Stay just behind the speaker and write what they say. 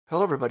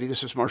Hello, everybody.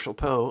 This is Marshall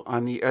Poe.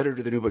 I'm the editor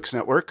of the New Books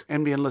Network.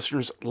 NBN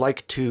listeners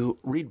like to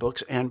read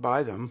books and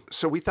buy them.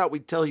 So we thought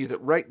we'd tell you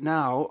that right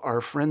now, our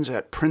friends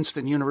at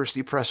Princeton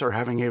University Press are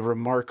having a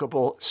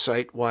remarkable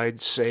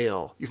site-wide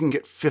sale. You can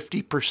get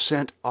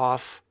 50%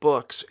 off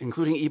books,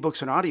 including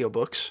ebooks and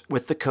audiobooks,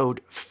 with the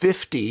code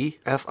 50,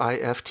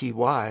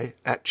 F-I-F-T-Y,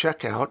 at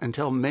checkout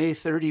until May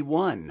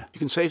 31. You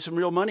can save some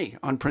real money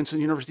on Princeton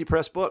University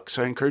Press books.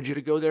 I encourage you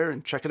to go there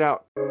and check it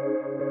out.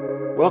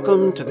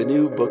 Welcome to the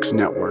New Books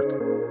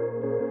Network.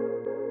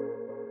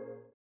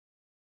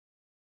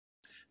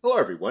 Hello,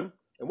 everyone,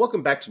 and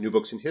welcome back to New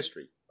Books in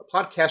History, a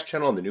podcast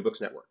channel on the New Books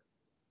Network.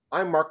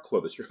 I'm Mark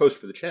Clovis, your host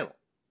for the channel.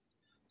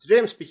 Today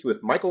I'm speaking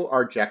with Michael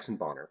R. Jackson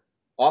Bonner,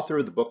 author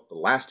of the book The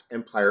Last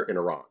Empire in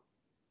Iran.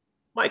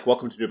 Mike,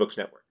 welcome to New Books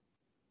Network.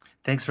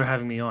 Thanks for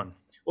having me on.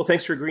 Well,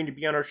 thanks for agreeing to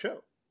be on our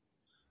show.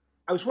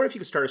 I was wondering if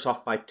you could start us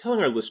off by telling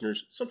our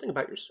listeners something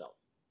about yourself.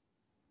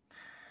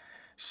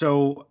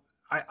 So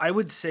I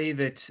would say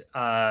that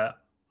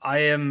I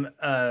am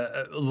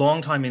a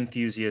longtime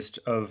enthusiast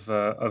of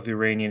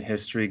Iranian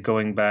history,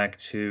 going back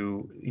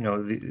to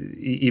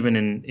even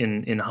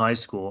in high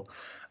school.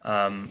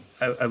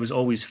 I was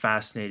always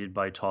fascinated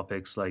by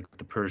topics like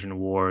the Persian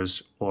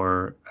Wars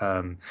or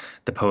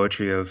the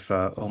poetry of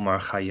Omar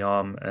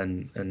Khayyam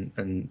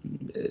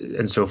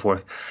and so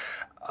forth.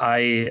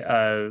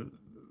 I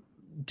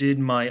did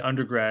my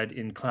undergrad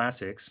in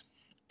classics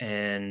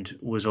and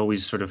was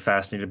always sort of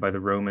fascinated by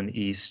the Roman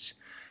East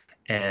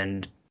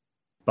and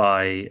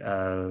by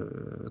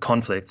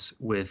conflicts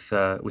with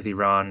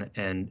Iran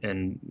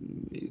and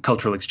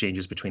cultural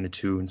exchanges between the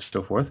two and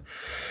so forth.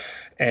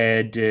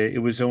 And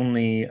it was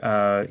only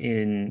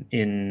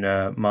in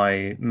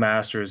my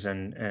master's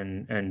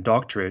and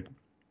doctorate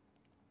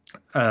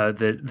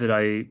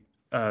that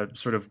I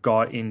sort of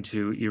got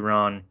into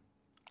Iran,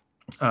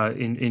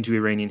 into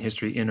Iranian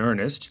history in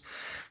earnest.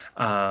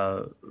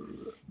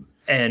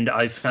 And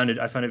I found it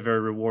very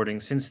rewarding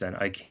since then.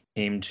 I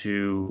came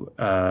to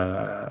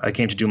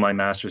do my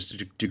master's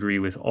degree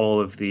with all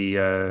of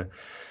the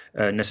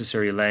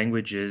necessary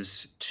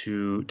languages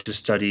to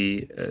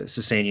study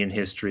Sasanian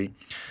history,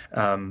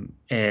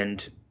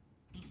 and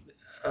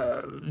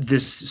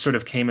this sort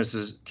of came as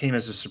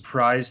a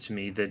surprise to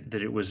me that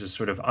it was a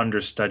sort of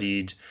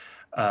understudied,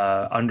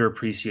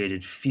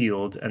 underappreciated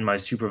field, and my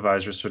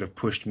supervisor sort of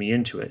pushed me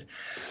into it.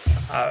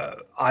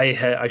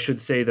 I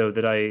should say though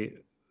that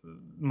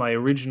my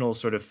original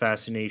sort of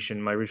fascination,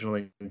 my original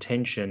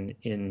intention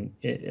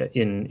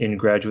in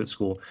graduate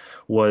school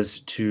was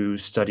to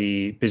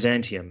study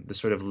Byzantium, the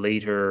sort of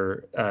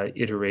later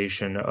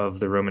iteration of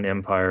the Roman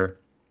Empire.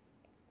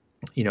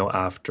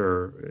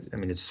 After, I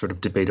mean, it's sort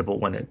of debatable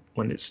when it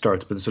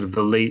starts, but sort of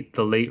the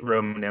late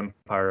Roman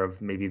Empire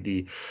of maybe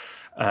the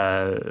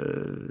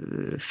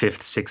 5th,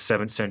 6th,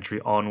 7th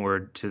century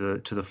onward to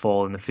the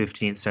fall in the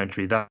 15th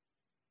century. That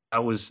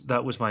was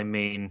my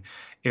main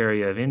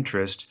area of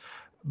interest.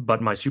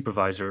 But my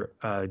supervisor,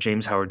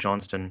 James Howard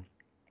Johnston,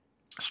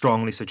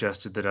 strongly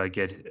suggested that I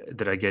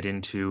get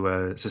into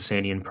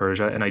Sasanian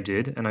Persia, and I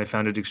did, and I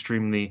found it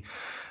extremely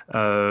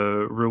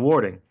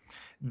rewarding.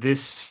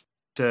 This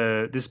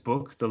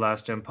book, The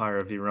Last Empire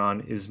of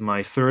Iran, is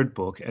my third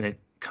book, and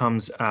it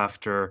comes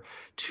after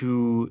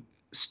two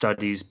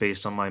studies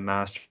based on my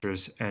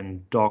master's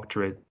and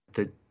doctorate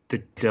that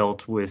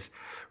dealt with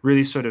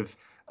really sort of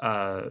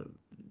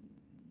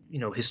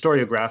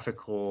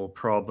historiographical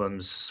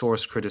problems,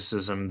 source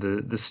criticism,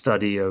 the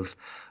study of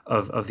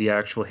the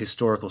actual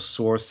historical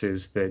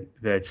sources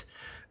that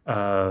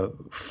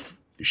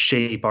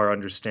shape our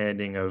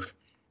understanding of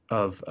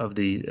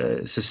the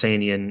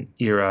Sasanian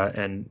era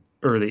and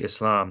early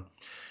Islam.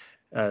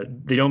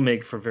 They don't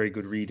make for very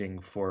good reading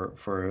for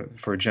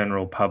a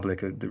general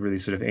public, that really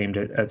sort of aimed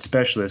at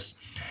specialists.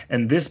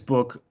 And this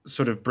book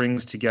sort of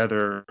brings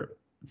together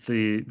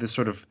the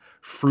sort of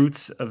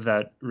fruits of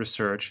that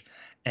research,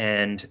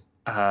 and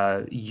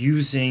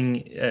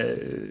using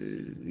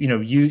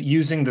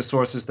the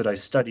sources that I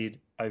studied,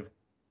 I've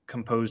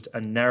composed a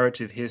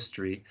narrative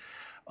history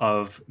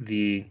of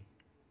the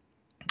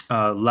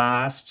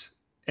last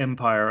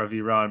empire of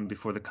Iran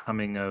before the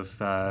coming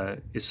of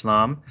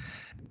Islam,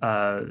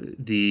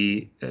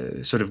 the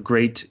sort of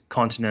great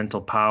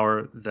continental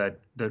power that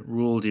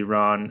ruled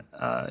Iran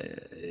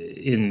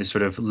in the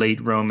sort of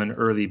late Roman,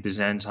 early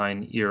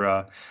Byzantine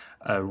era,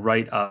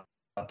 right up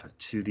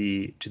to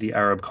the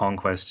Arab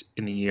conquest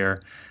in the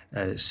year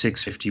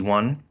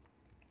 651.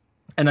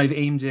 And I've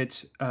aimed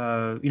it,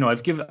 I've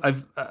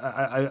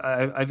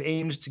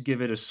aimed to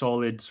give it a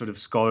solid sort of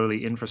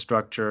scholarly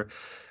infrastructure,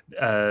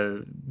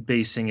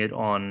 basing it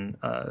on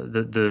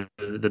the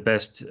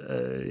best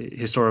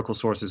historical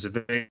sources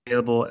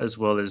available, as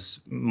well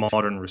as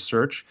modern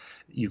research.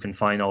 You can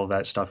find all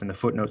that stuff in the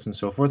footnotes and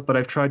so forth. But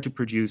I've tried to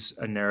produce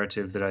a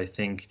narrative that I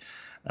think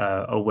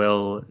a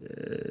well-informed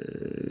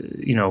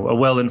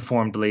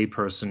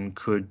layperson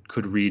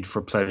could read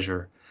for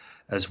pleasure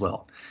as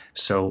well.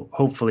 So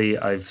hopefully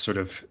I've sort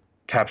of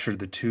captured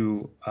the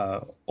two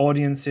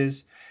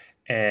audiences,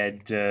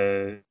 and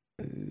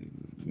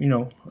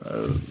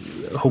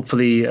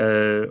hopefully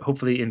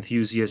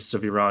enthusiasts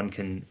of Iran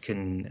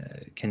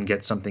can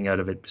get something out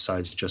of it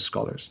besides just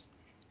scholars.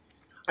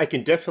 I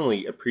can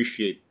definitely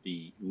appreciate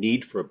the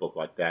need for a book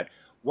like that.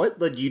 What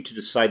led you to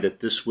decide that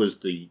this was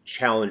the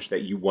challenge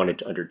that you wanted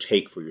to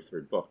undertake for your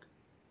third book?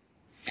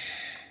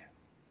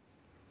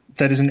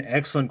 That is an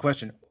excellent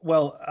question.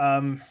 Well,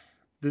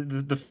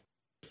 the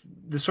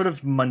sort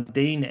of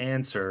mundane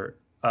answer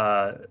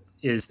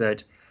is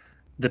that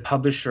the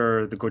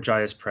publisher, the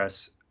Gorgias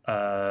Press,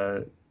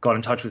 got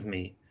in touch with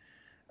me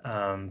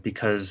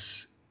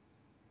because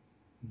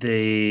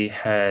they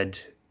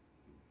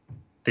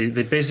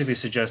basically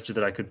suggested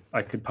that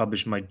I could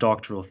publish my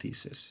doctoral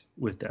thesis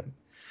with them,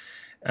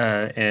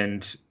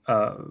 and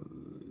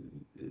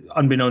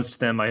unbeknownst to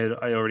them,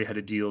 I already had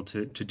a deal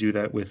to do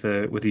that with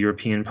a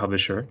European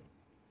publisher.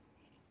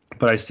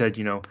 But I said,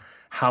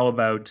 how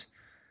about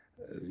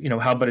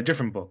a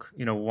different book?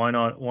 Why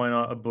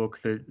not a book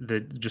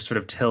that just sort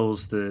of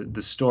tells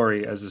the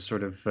story as a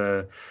sort of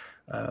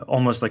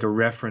almost like a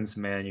reference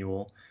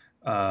manual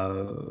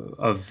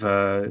of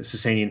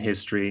Sasanian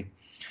history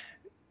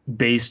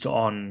based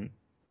on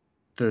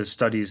the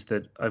studies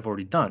that I've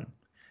already done.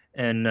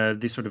 And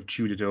they sort of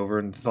chewed it over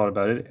and thought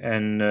about it,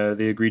 and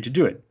they agreed to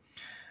do it.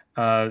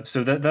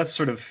 So that's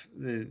sort of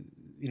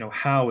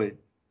how it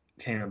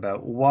came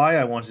about. Why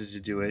I wanted to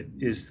do it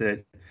is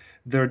that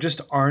there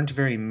just aren't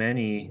very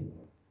many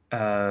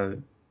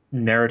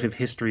narrative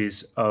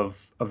histories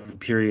of the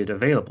period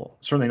available,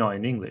 certainly not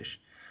in English.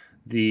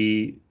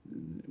 The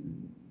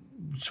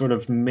sort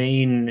of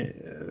main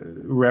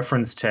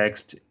reference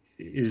text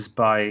is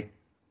by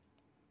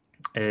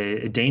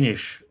a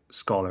Danish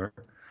scholar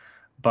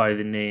by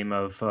the name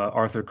of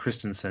Arthur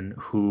Christensen,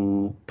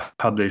 who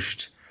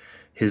published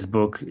his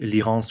book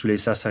L'Iran sous les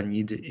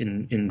Sassanides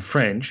in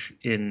French.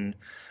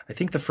 I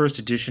think the first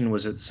edition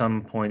was at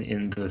some point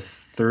in the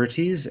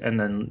 30s, and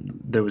then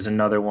there was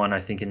another one,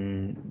 I think,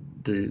 in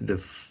the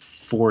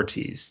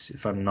 40s,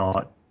 if I'm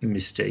not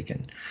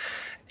mistaken.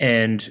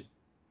 And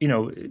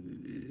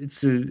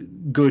it's a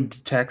good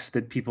text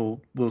that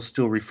people will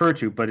still refer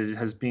to, but it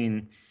has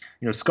been,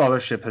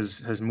 scholarship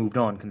has moved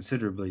on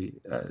considerably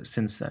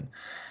since then.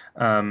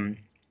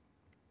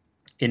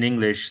 In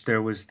English,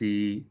 there was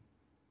the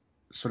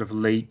sort of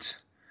late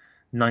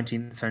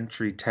 19th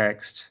century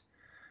text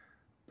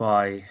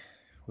by,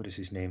 what is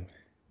his name?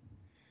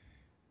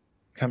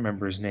 Can't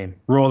remember his name.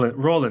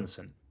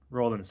 Rawlinson.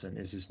 Rawlinson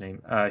is his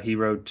name. He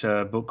wrote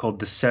a book called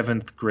The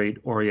Seventh Great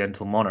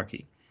Oriental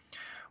Monarchy,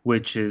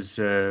 which is,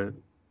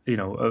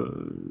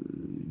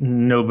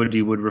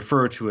 nobody would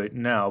refer to it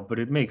now, but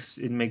it makes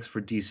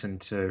for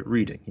decent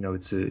reading.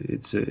 It's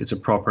a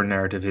proper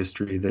narrative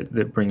history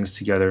that brings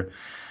together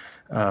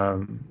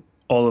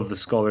all of the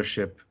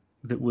scholarship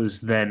that was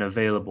then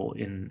available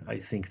in, I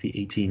think, the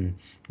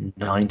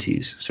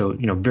 1890s. So,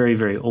 very,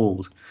 very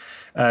old.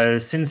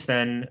 Since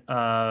then,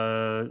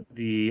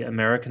 the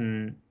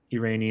American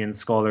Iranian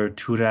scholar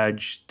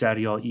Touraj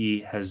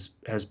Daryal-i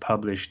has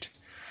published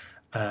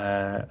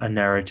a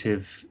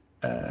narrative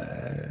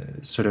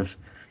sort of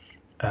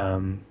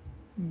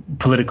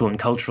political and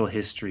cultural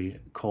history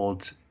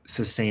called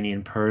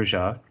Sasanian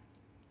Persia.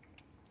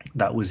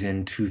 That was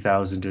in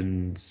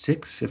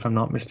 2006, if I'm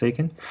not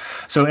mistaken.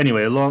 So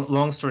anyway,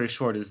 long story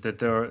short is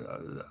that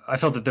I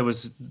felt that there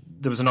was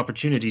an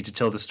opportunity to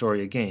tell the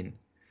story again.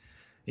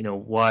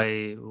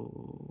 Why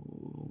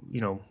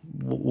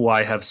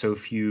have so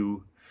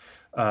few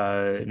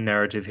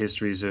narrative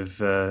histories of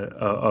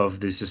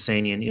the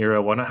Sasanian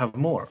era? Why not have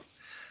more?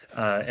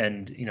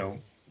 And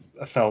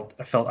I felt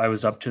I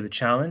was up to the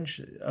challenge.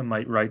 I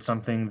might write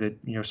something that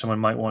someone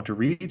might want to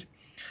read.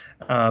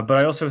 But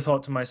I also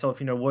thought to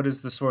myself, what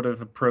is the sort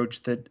of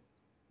approach that,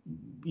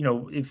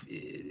 if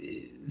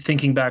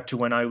thinking back to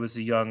when I was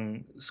a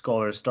young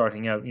scholar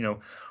starting out,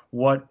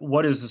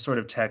 what is the sort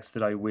of text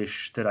that I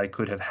wish that I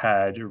could have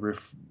had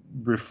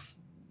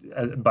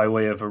by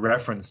way of a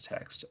reference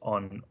text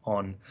on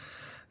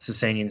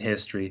Sasanian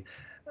history.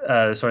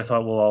 So I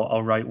thought, well,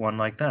 I'll write one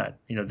like that,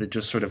 that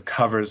just sort of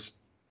covers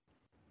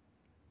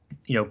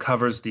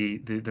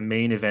the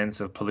main events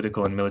of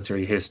political and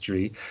military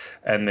history,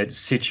 and that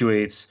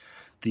situates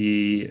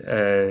the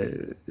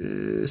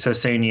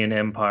Sasanian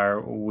Empire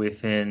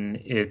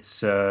within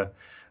its greater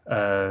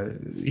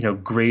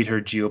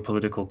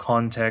geopolitical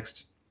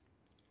context.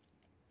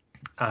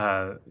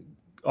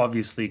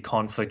 Obviously,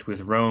 conflict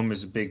with Rome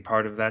is a big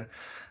part of that.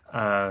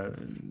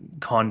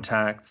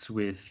 Contacts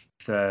with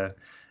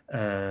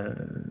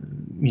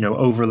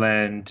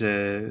overland.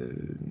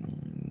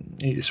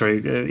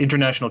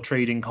 International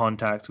trading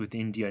contacts with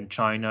India and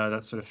China,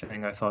 that sort of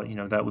thing. I thought,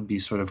 that would be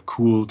sort of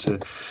cool to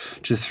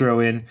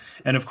throw in.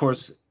 And of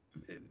course,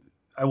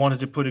 I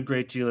wanted to put a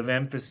great deal of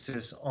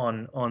emphasis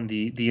on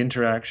the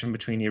interaction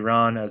between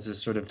Iran as a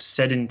sort of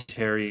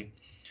sedentary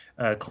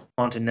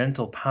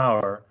continental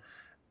power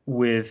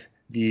with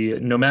the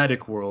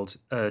nomadic world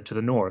to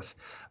the north.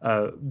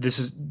 This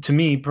is, to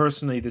me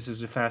personally, this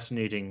is a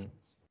fascinating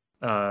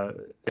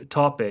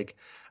topic.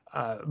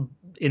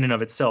 in and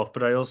of itself,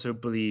 but I also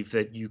believe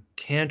that you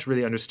can't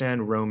really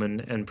understand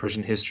Roman and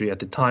Persian history at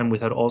the time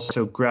without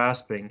also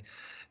grasping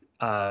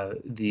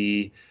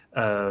the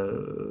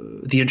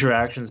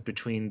interactions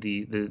between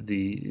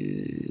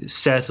the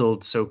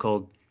settled,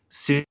 so-called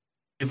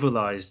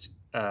civilized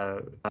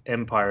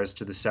empires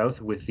to the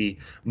south with the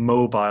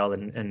mobile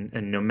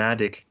and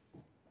nomadic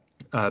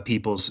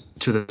peoples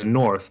to the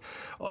north.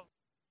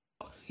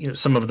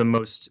 Some of the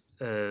most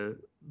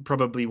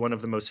probably one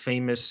of the most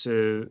famous,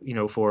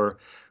 for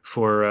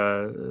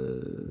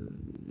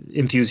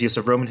enthusiasts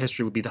of Roman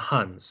history would be the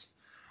Huns,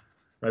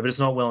 right? But it's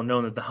not well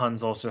known that the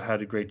Huns also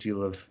had a great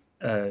deal of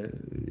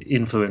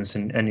influence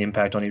and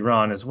impact on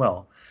Iran as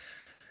well.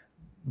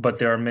 But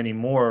there are many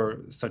more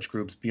such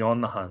groups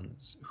beyond the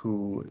Huns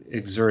who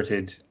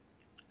exerted,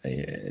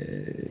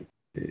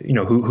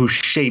 who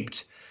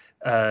shaped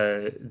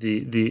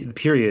the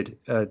period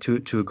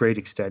to a great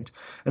extent.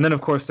 And then,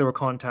 of course, there were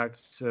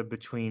contacts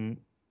between,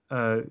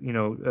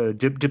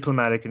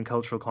 diplomatic and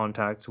cultural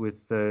contacts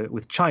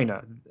with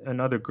China,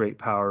 another great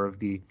power of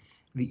the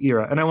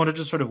era. And I wanted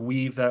to sort of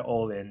weave that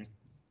all in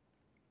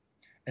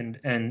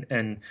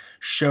and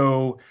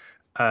show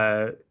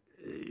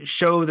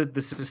that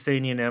the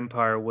Sasanian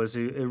Empire was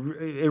a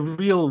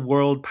real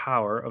world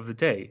power of the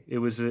day. It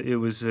was a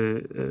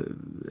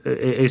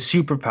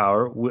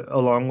superpower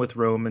along with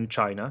Rome and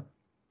China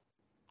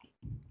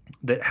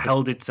that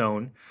held its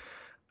own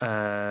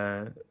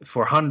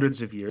for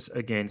hundreds of years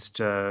against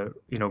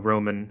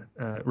Roman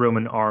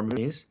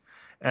armies,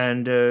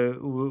 and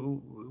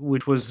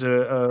which was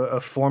a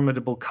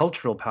formidable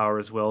cultural power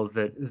as well,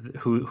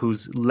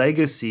 whose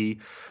legacy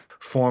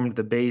formed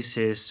the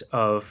basis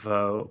of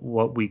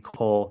what we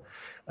call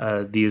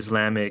the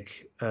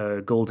Islamic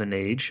Golden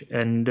Age,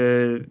 and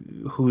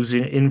whose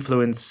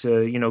influence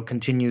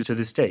continues to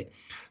this day.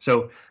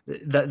 So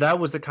that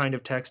was the kind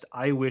of text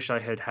I wish I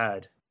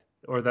had,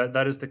 or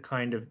that is the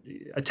kind of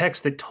a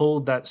text that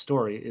told that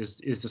story is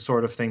the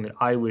sort of thing that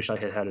I wish I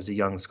had as a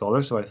young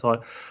scholar. So I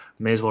thought,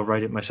 may as well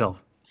write it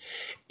myself.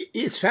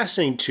 It's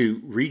fascinating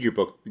to read your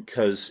book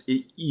because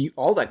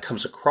all that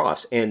comes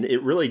across, and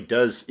it really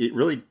does. It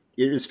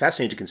is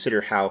fascinating to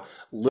consider how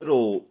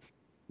little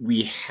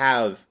we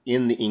have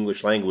in the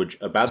English language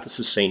about the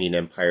Sasanian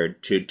Empire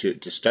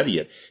to study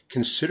it,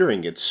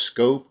 considering its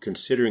scope,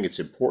 considering its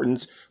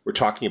importance. We're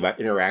talking about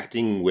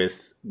interacting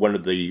with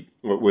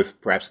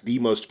with perhaps the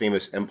most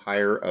famous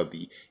empire of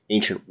the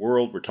ancient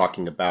world. We're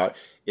talking about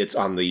it's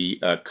on the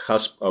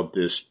cusp of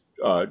this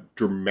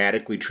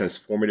dramatically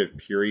transformative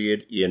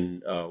period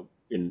in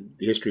the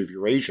history of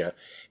Eurasia,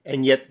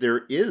 and yet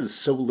there is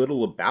so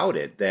little about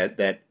it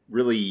that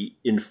really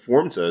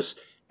informs us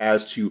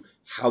as to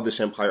how this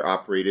empire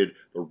operated,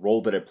 the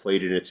role that it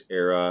played in its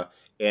era,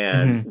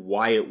 and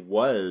why it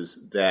was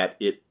that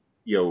it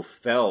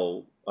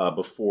fell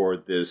before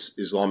this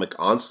Islamic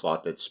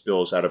onslaught that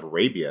spills out of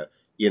Arabia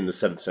in the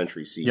 7th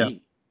century CE. Yeah.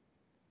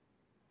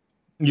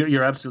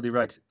 You're absolutely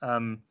right.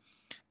 I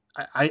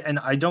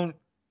don't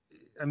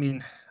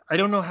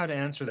know how to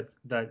answer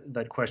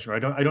that question. I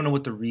don't know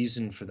what the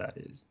reason for that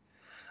is.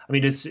 I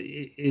mean, it's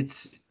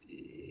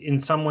in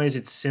some ways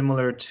it's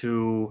similar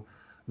to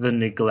the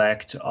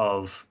neglect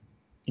of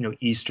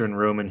Eastern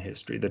Roman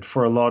history, that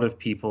for a lot of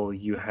people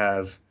you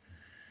have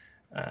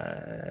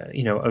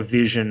a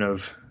vision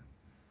of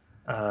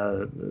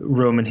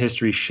Roman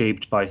history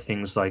shaped by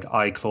things like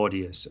I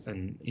Claudius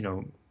and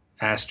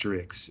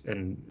Asterix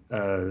and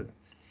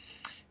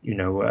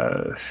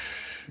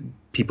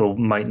people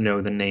might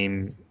know the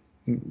name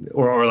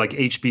or like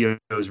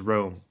HBO's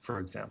Rome, for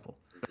example.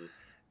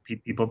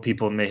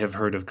 People may have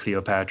heard of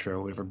Cleopatra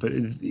or whatever, but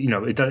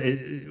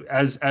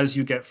as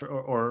you get,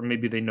 or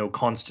maybe they know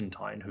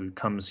Constantine, who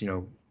comes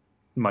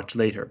much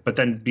later. But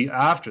then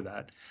after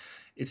that,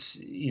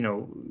 it's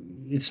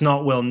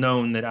not well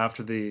known that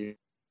after the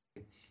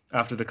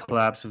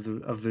collapse of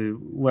the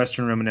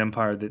Western Roman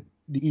Empire, that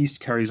the East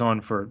carries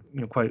on for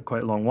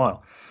quite a long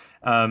while,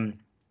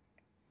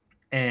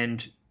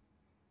 and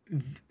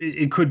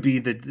it could be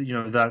that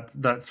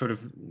that sort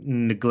of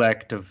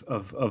neglect of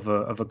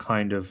a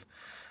kind of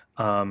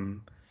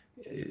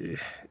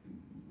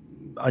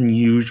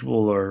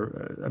unusual,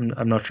 or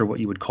I'm not sure what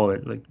you would call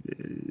it, like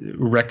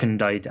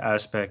recondite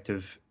aspect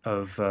of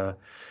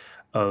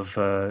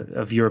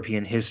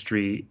European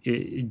history.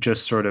 It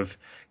just sort of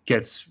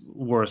gets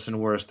worse and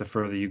worse the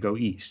further you go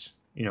east.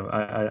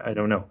 I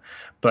don't know,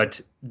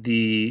 but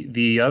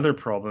the other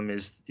problem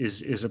is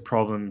a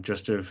problem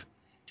just of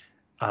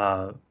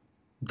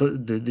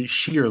the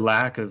sheer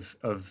lack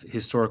of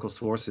historical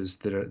sources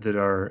that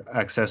are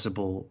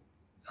accessible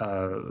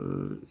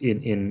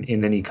in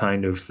any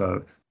kind of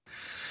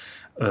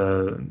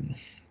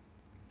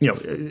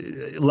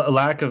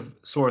lack of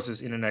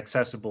sources in an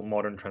accessible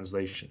modern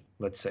translation,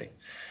 let's say.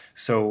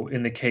 So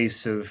in the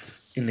case of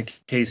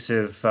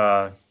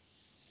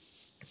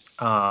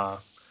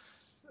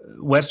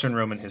Western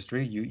Roman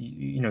history,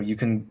 you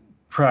can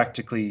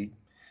practically,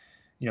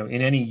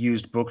 in any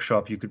used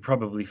bookshop, you could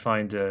probably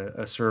find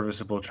a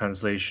serviceable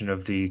translation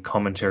of the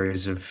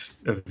commentaries of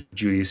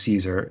Julius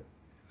Caesar.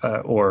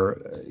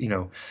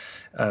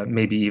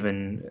 maybe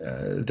even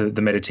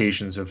the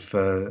meditations of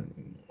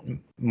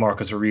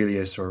Marcus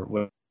Aurelius or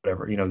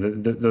whatever,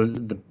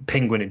 the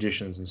Penguin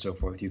editions and so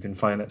forth. You can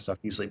find that stuff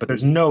easily, but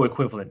there's no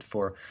equivalent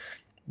for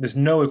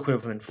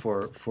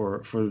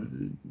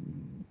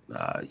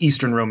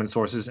Eastern Roman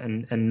sources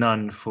and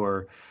none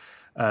for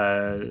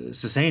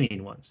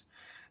Sasanian ones.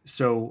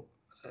 So,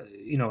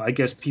 I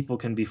guess people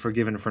can be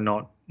forgiven for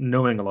not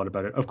knowing a lot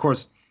about it. Of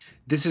course,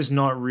 this is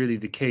not really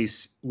the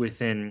case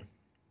within,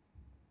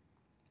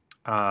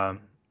 or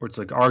it's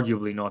like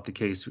arguably not the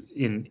case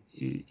in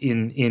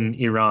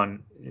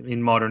Iran,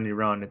 in modern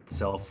Iran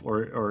itself,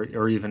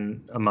 or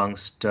even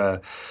amongst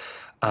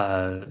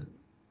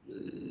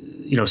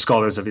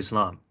scholars of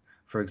Islam,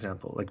 for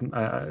example. Like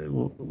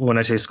when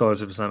I say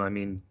scholars of Islam, I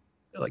mean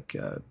like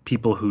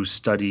people who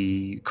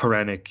study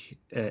Quranic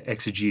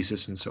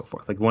exegesis and so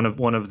forth. Like one of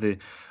the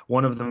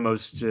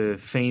most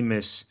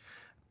famous,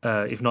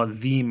 if not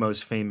the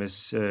most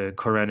famous,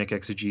 Quranic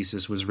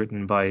exegesis was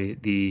written by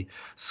the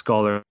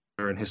scholar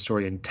and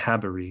historian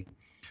Tabari,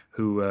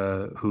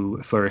 who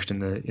flourished in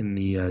the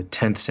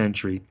 10th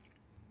century.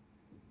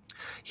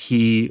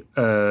 He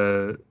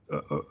 9th,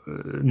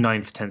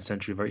 10th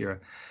century of our era.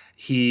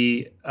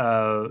 He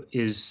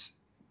is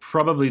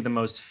probably the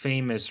most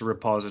famous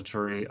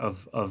repository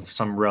of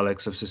some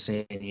relics of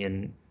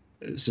Sasanian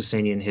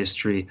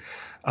history,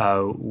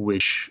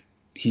 which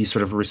he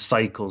sort of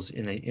recycles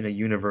in a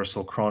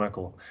universal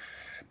chronicle.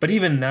 But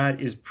even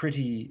that is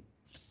pretty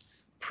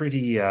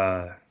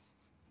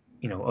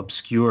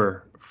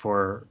obscure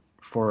for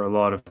a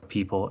lot of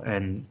people,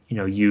 and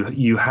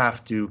you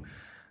have to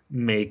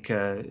make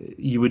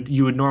you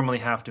would normally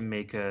have to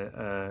make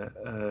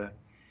a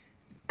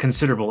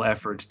considerable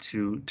effort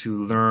to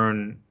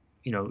learn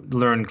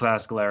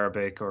classical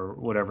Arabic or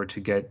whatever to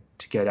get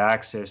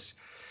access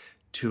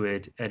to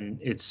it, and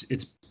it's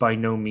by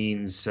no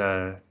means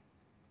an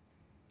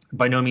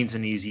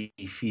easy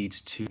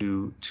feat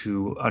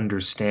to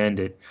understand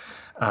it,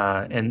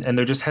 and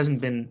there hasn't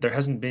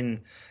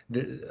been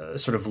the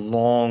sort of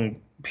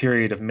long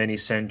period of many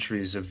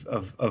centuries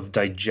of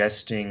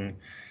digesting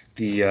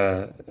the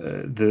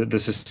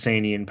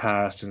Sasanian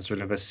past and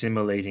sort of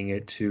assimilating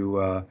it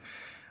to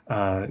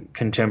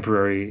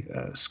contemporary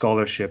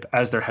scholarship,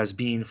 as there has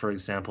been, for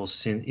example,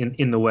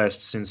 in the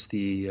West since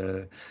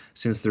the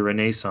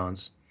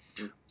Renaissance.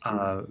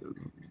 I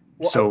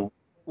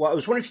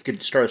was wondering if you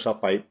could start us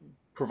off by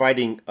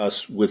providing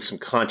us with some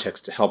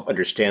context to help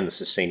understand the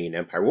Sasanian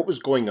Empire. What was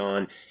going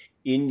on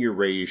in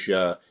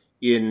Eurasia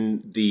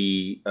in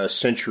the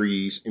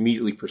centuries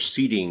immediately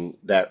preceding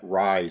that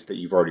rise that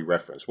you've already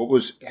referenced?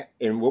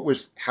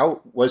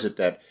 How was it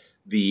that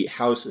the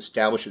house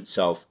established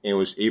itself and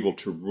was able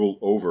to rule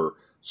over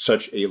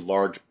such a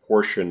large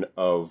portion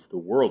of the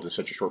world in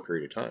such a short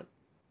period of time?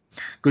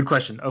 Good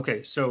question.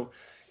 Okay, so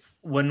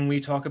when we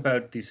talk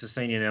about the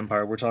Sasanian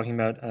Empire, we're talking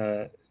about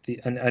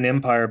an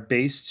empire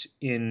based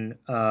in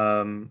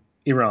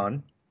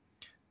Iran,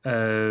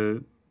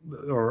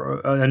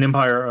 or an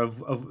empire of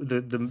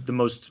the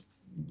most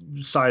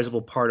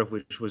sizable part of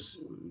which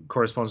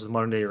corresponds with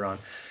modern day Iran.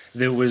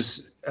 That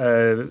was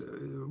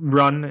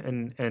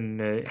run and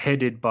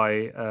headed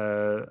by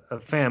a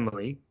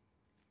family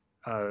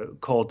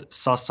called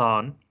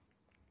Sasan,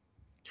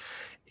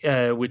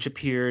 which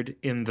appeared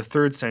in the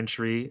 3rd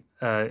century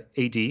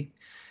AD,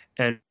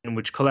 and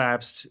which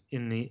collapsed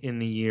in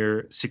the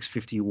year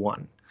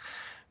 651.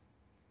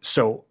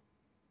 So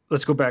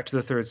let's go back to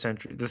the 3rd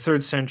century. The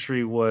 3rd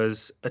century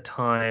was a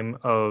time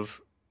of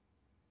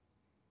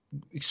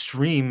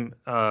extreme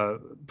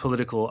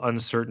political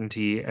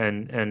uncertainty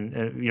and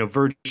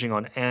verging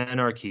on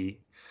anarchy,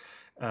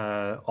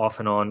 off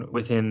and on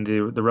within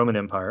the Roman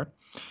Empire.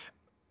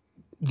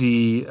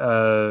 The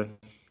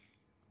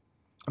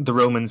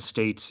Roman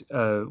state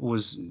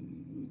was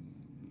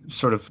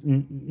sort of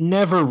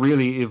never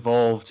really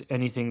evolved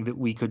anything that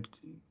we could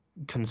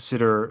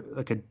consider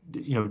like a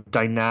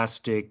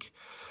dynastic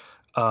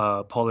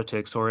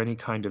politics or any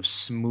kind of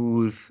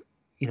smooth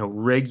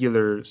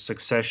regular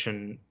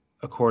succession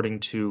according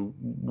to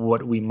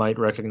what we might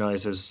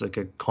recognize as like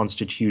a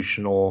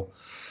constitutional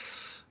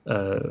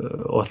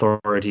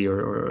authority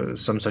or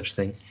some such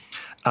thing.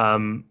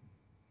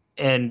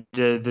 And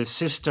the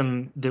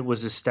system that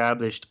was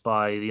established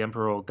by the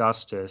Emperor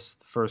Augustus,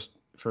 the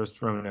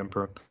first Roman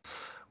emperor,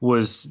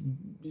 was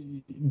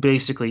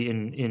basically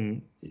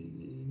in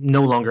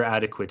no longer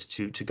adequate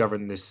to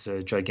govern this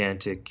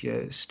gigantic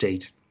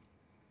state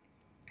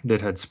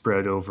that had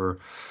spread over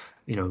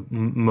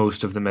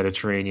most of the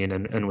Mediterranean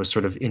and was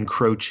sort of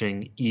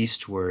encroaching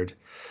eastward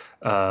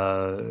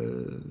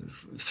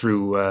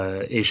through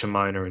Asia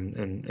Minor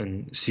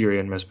and Syria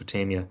and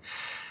Mesopotamia.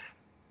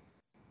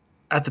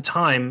 At the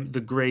time, the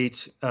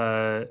great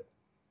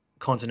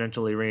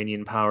continental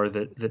Iranian power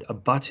that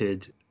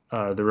abutted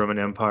the Roman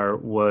Empire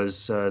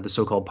was the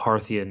so-called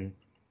Parthian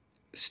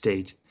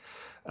state.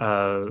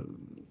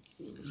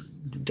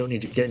 Don't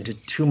need to get into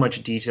too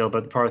much detail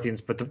about the Parthians,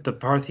 but the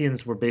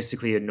Parthians were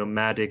basically a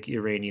nomadic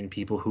Iranian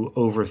people who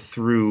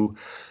overthrew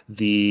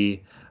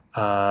the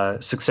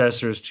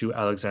successors to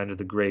Alexander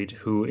the Great,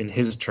 who in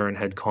his turn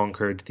had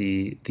conquered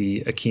the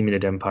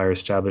Achaemenid Empire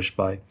established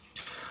by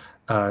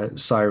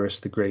Cyrus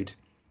the Great.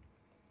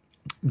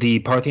 The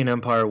Parthian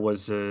Empire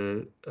was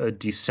a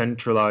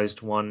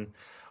decentralized one,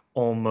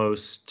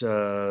 almost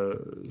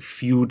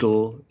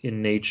feudal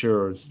in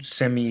nature, or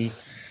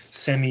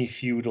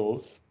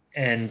semi-feudal,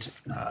 and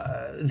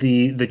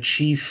the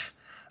chief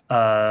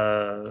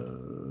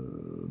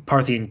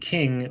Parthian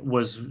king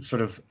was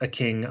sort of a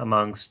king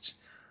amongst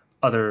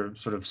other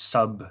sort of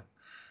sub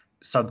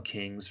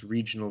kings,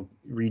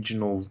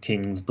 regional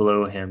kings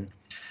below him,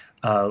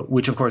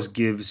 which of course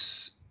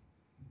gives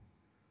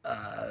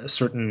a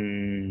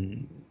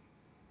certain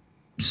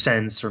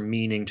sense or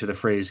meaning to the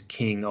phrase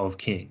 "King of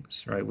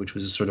Kings," right, which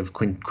was a sort of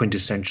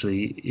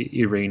quintessentially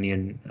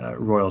Iranian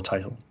royal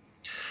title.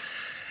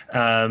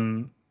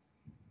 The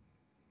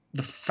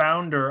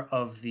founder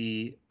of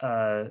the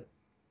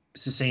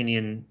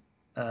Sasanian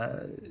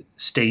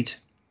state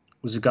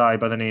was a guy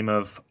by the name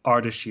of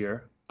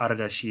Ardashir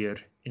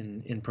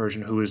in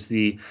Persian, who was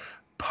the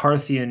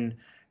Parthian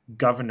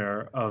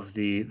governor of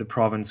the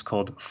province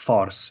called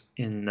Fars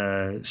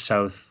in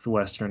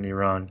southwestern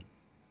Iran.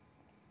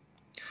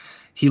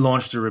 He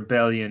launched a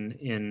rebellion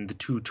in the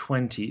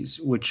 220s,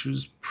 which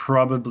was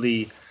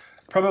probably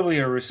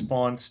a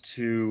response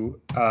to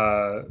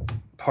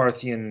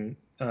Parthian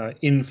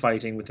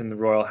infighting within the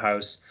royal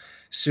house,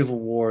 civil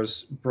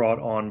wars brought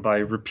on by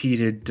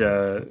repeated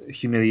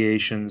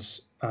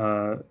humiliations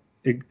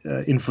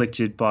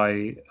inflicted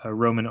by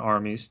Roman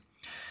armies.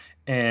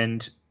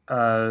 And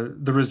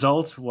the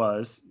result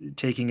was,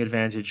 taking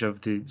advantage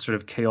of the sort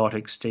of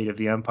chaotic state of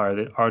the empire,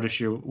 that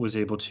Ardashir was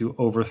able to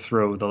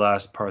overthrow the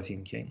last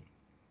Parthian king.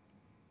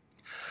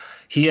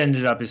 He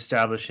ended up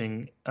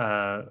establishing,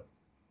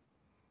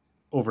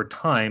 over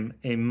time,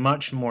 a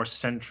much more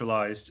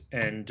centralized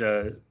and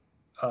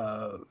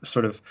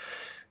sort of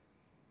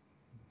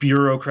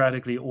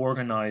bureaucratically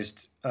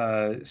organized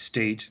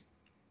state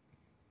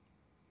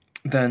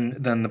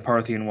than the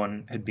Parthian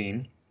one had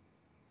been.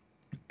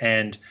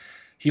 And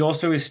he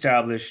also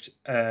established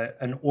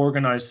an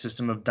organized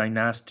system of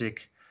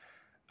dynastic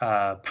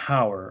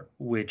power,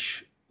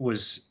 which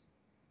was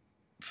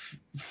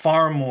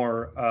far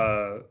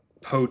more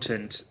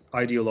potent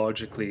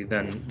ideologically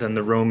than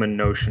the Roman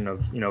notion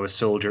of, a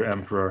soldier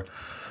emperor,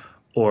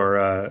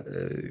 or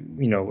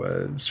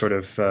sort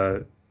of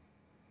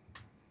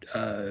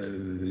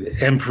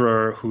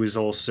emperor who is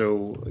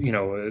also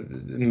a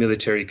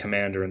military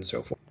commander and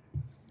so forth.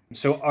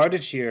 So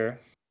Ardashir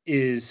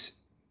is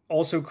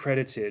also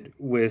credited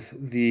with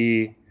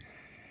the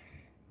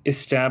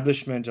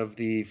establishment of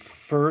the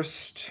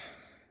first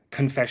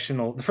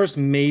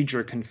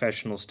major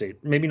confessional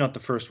state. Maybe not the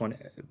first one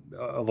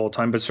of all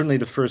time, but certainly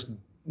the first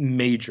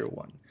major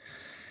one.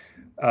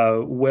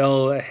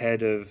 Well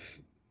ahead of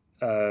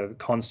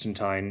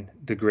Constantine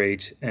the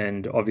Great,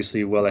 and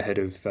obviously well ahead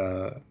of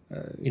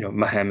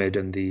Muhammad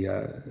and the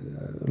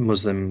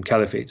Muslim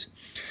caliphates.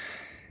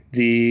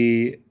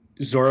 The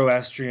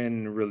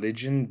Zoroastrian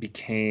religion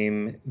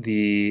became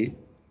the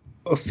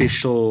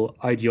official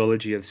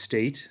ideology of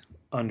state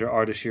under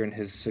Ardashir and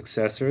his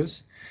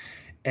successors,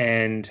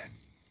 and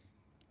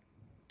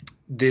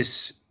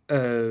this,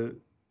 in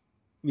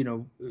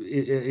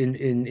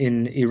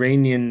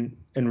Iranian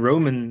and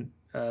Roman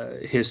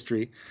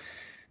history,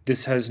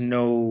 this has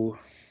no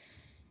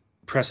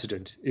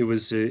precedent. It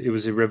was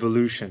a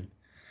revolution.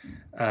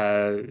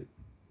 The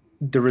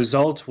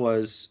result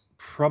was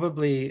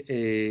probably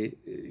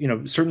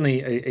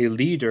certainly a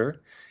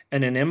leader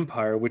and an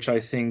empire which I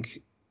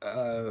think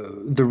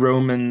the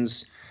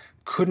Romans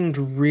couldn't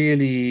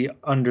really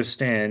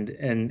understand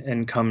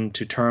and come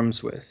to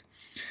terms with.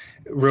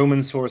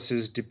 Roman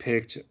sources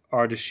depict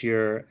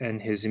Ardashir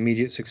and his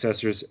immediate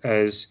successors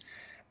as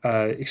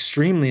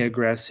extremely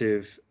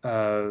aggressive,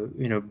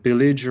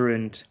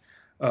 belligerent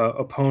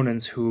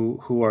opponents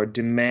who are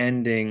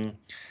demanding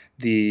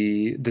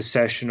the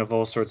cession of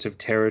all sorts of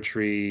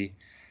territory,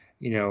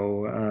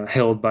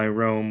 held by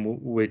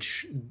Rome,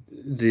 which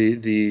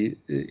the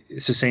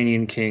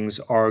Sasanian kings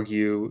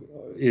argue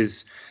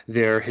is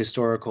their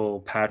historical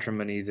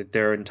patrimony, that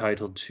they're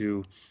entitled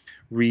to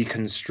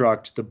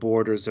reconstruct the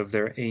borders of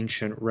their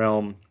ancient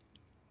realm,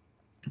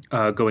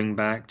 going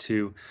back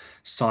to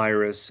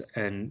Cyrus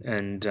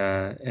and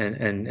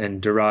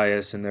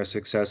Darius and their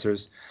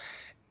successors,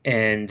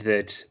 and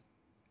that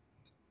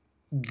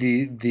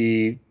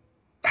the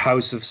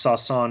House of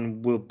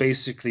Sasan will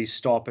basically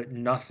stop at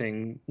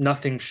nothing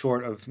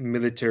short of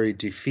military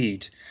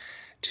defeat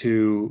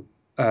to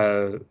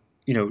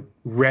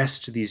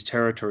wrest these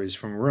territories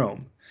from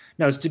Rome.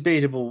 Now, it's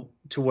debatable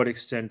to what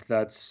extent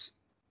that's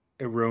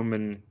a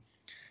Roman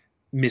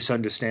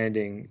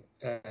misunderstanding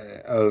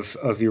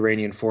of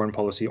Iranian foreign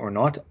policy or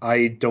not.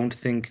 I don't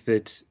think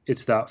that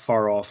it's that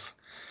far off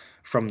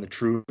from the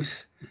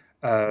truth,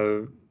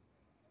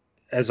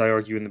 as I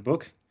argue in the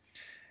book.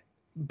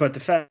 But the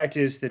fact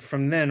is that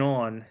from then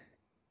on,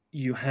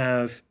 you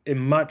have a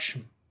much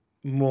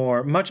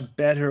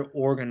better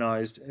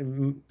organized,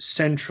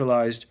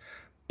 centralized,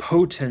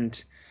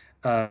 potent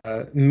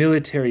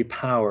military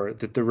power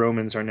that the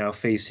Romans are now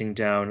facing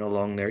down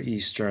along their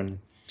eastern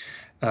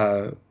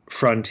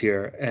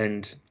frontier.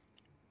 And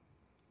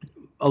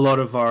a lot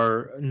of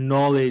our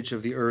knowledge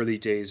of the early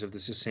days of the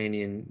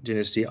Sasanian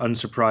dynasty,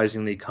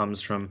 unsurprisingly,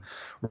 comes from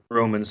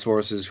Roman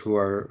sources who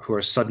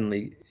are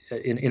suddenly,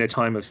 in a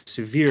time of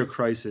severe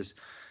crisis,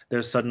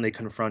 they're suddenly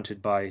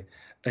confronted by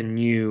a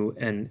new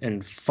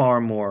and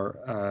far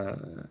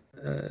more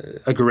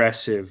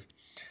aggressive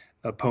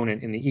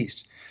opponent in the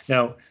east.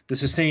 Now, the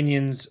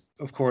Sasanians,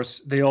 of course,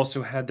 they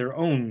also had their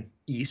own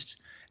east,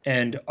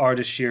 and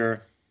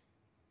Ardashir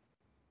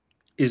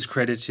is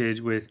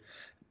credited with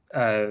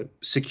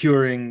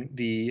securing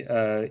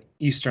the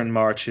eastern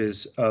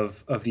marches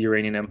of the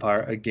Iranian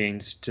Empire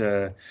against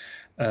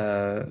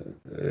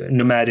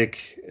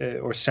nomadic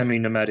or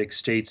semi-nomadic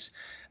states.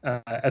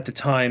 At the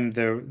time,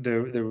 there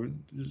were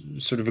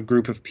sort of a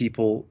group of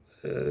people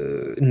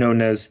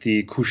known as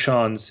the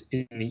Kushans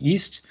in the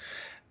east,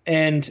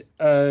 and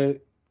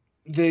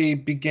they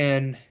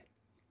began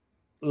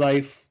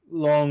life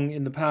long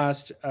in the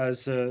past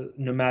as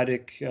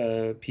nomadic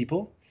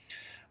people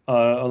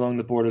along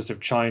the borders of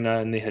China,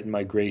 and they had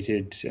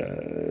migrated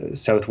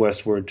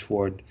southwestward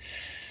toward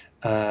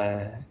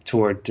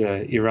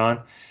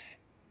Iran.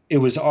 It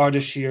was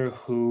Ardashir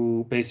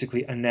who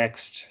basically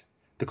annexed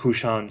the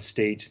Kushan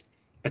state,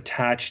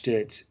 attached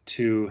it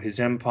to his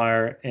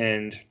empire,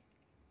 and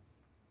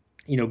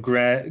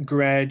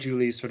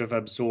gradually sort of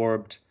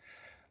absorbed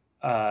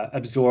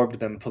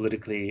them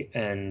politically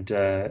and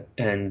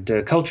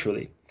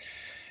culturally.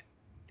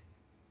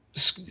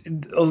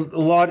 A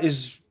lot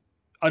is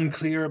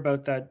unclear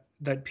about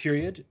that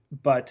period,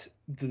 but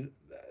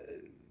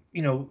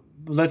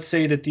let's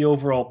say that the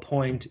overall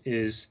point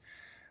is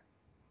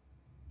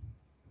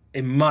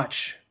a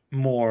much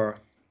more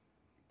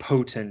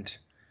potent,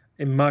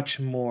 a much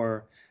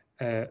more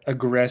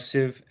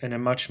aggressive, and a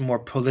much more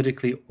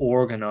politically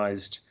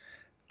organized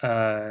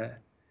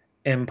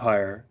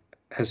empire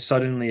has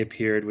suddenly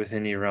appeared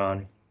within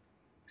Iran.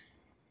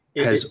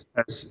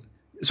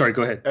 Sorry,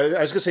 go ahead.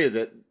 I was going to say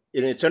that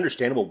it's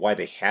understandable why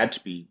they had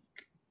to be,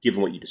 given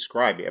what you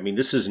described. I mean,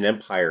 this is an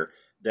empire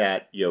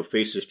that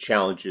faces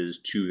challenges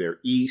to their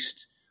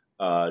east,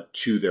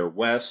 to their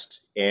west,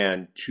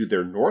 and to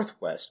their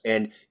northwest.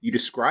 And you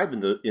describe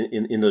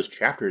in those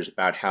chapters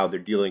about how they're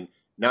dealing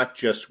not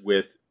just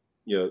with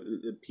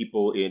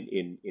people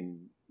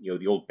in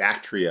the old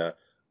Bactria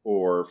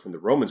or from the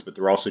Romans, but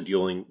they're also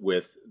dealing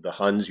with the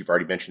Huns. You've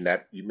already mentioned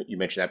that. You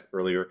mentioned that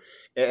earlier,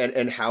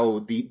 and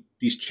how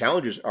these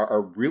challenges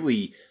are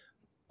really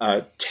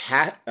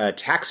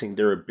taxing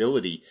their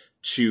ability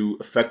to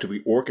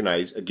effectively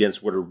organize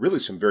against what are really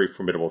some very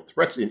formidable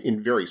threats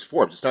in various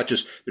forms. They're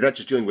not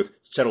just dealing with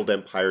settled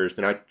empires.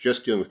 They're not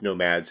just dealing with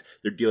nomads.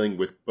 They're dealing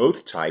with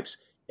both types,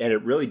 and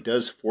it really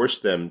does force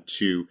them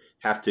to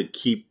have to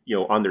keep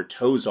on their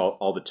toes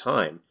all the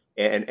time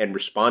and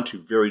respond to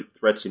varied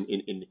threats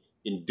in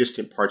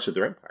distant parts of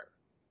their empire.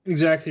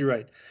 Exactly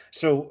right.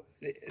 So,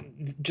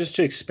 just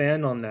to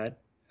expand on that,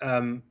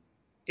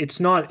 it's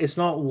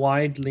not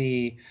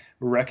widely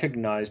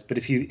recognized, but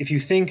if you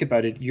think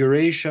about it,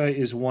 Eurasia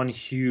is one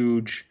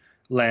huge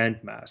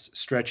landmass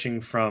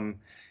stretching from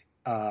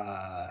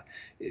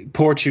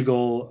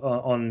Portugal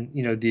on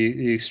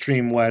the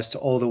extreme west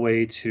all the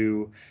way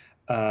to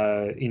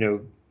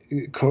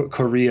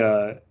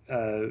Korea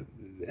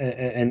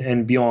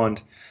and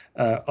beyond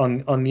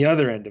on the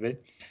other end of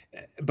it.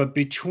 But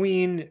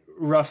between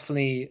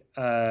roughly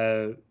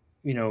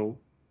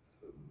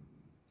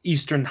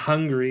Eastern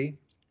Hungary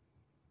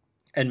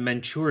and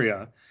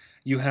Manchuria,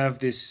 you have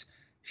this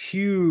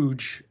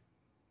huge,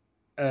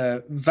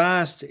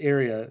 vast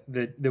area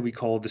that we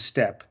call the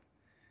steppe,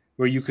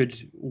 where you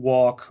could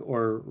walk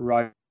or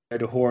ride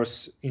a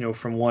horse,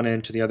 from one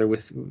end to the other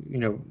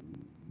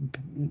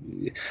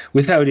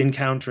without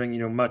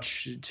encountering,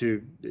 much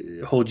to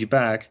hold you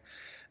back,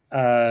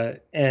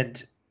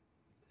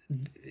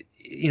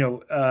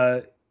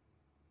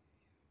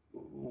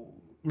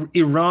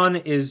 Iran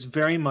is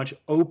very much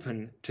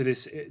open to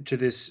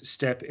this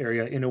steppe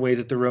area in a way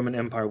that the Roman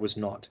Empire was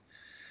not,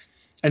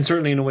 and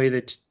certainly in a way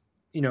that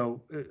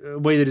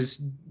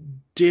is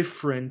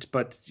different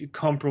but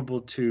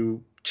comparable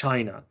to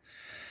China.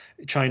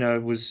 China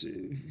was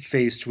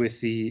faced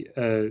with the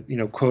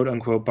quote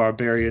unquote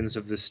barbarians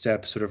of the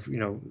steppe, sort of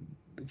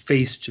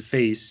face to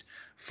face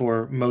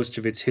for most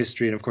of its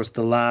history, and of course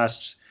the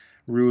last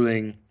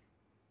ruling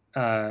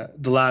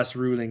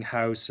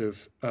house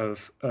of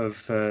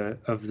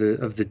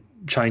the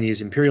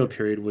Chinese imperial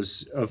period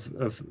was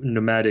of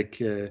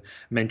nomadic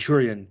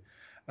Manchurian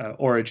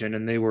origin,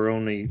 and they were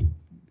only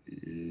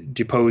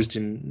deposed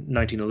in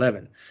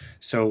 1911.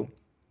 So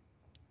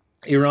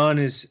Iran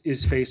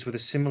is faced with a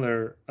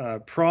similar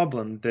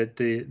problem, that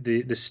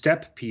the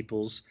steppe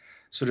peoples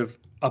sort of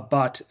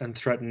abut and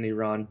threaten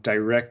Iran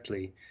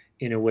directly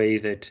in a way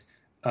that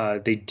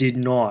they did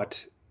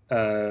not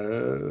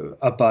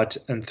abut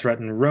and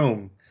threaten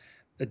Rome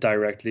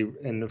directly.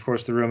 And of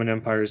course, the Roman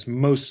Empire is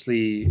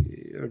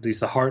mostly, or at least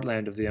the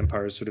heartland of the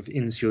empire, is sort of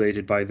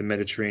insulated by the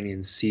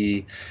Mediterranean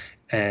Sea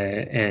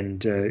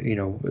and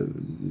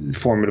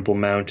formidable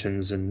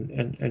mountains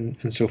and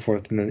so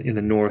forth in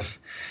the north,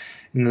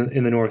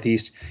 in the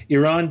northeast.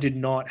 Iran did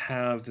not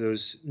have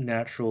those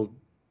natural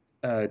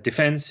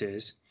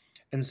defenses,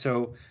 and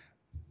so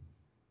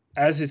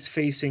as it's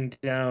facing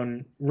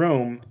down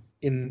Rome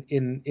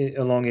in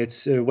along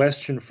its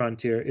western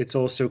frontier, it's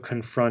also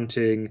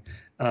confronting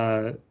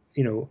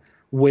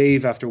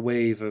wave after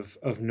wave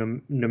of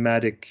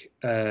nomadic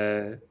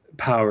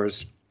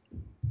powers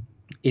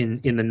in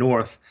the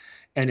north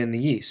and in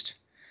the east.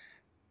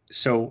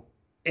 So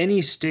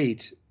any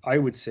state, I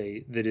would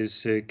say, that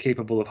is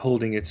capable of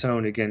holding its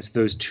own against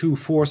those two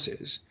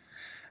forces,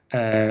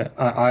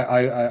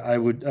 I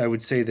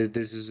would say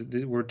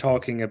that we're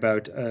talking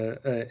about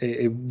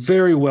a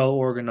very well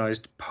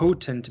organized,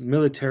 potent,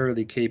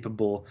 militarily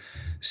capable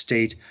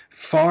state,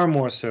 far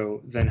more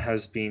so than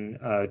has been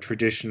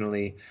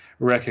traditionally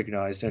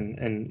recognized,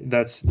 and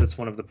that's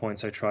one of the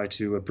points I try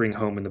to bring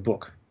home in the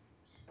book.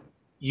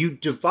 You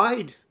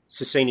divide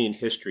Sasanian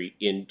history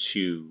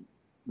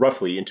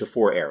roughly into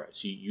four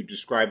eras. You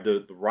describe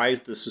the rise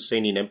of the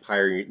Sasanian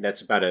Empire, and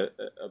that's about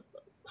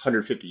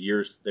 150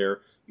 years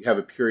there. You have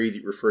a period that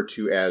you refer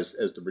to as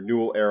the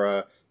renewal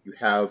era. You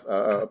have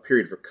a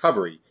period of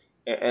recovery,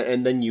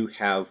 and then you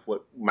have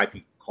what might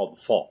be called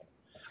the fall.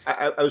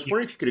 I was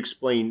wondering if you could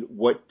explain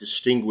what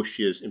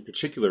distinguishes, in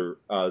particular,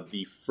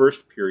 the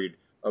first period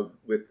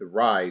with the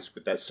rise,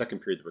 with that second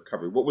period of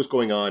recovery. What was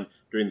going on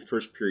during the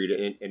first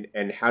period,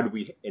 and how do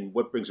we, and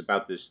what brings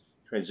about this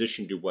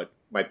transition to what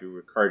might be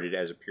regarded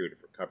as a period of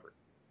recovery?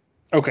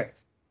 Okay,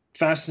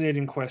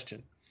 fascinating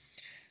question.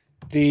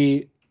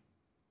 The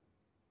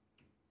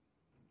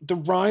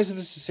rise of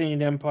the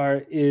Sasanian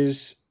Empire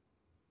is,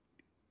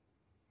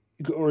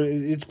 or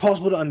it's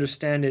possible to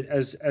understand it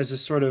as a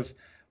sort of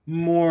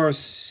more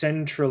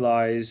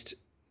centralized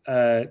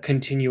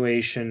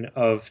continuation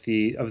of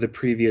the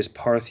previous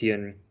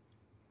Parthian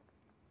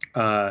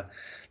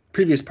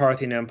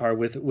Empire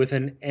with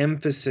an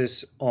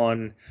emphasis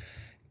on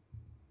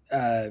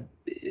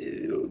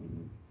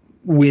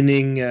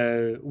winning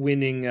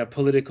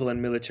political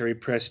and military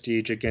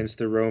prestige against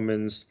the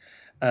Romans,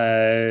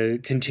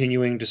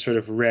 continuing to sort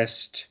of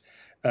wrest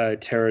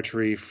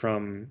territory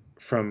from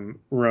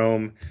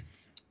Rome,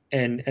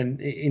 and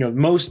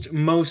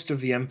most of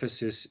the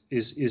emphasis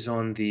is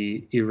on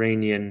the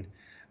Iranian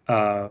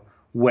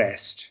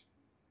west.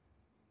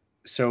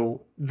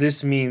 So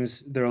this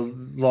means there are a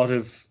lot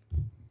of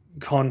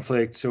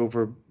conflicts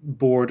over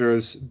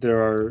borders.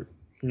 There are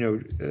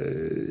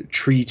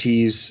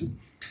treaties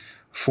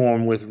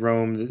formed with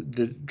Rome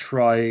that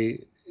try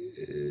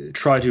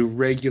to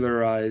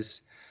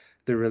regularize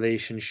the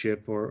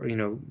relationship, or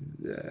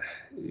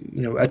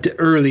at the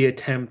early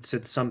attempts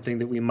at something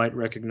that we might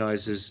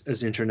recognize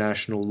as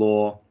international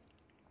law.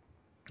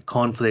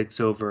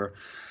 Conflicts over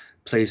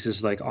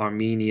places like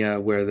Armenia,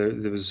 where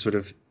there was sort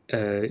of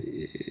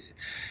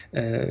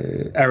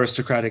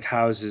aristocratic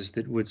houses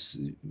that would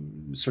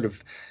sort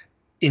of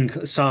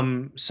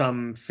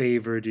some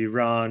favored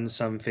Iran,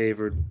 some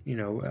favored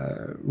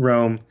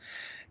Rome.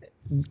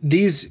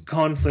 These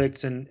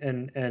conflicts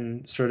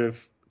and sort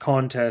of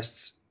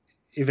contests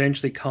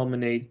eventually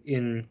culminate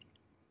in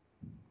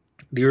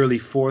the early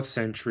 4th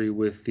century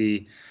with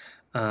the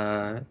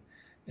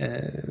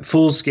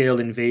full-scale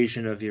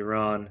invasion of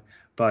Iran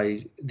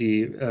by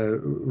the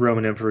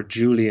Roman Emperor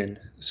Julian,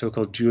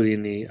 so-called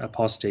Julian the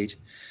Apostate.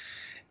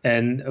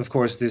 And of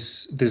course,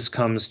 this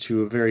comes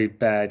to a very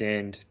bad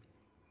end.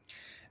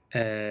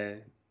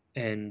 And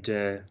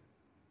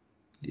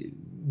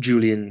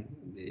Julian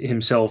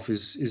himself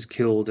is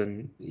killed,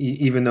 and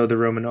even though the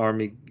Roman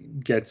army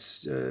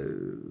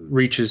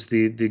reaches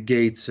the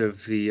gates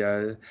of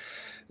the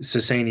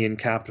Sasanian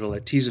capital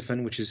at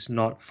Ctesiphon, which is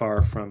not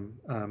far from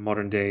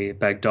modern day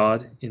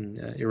Baghdad in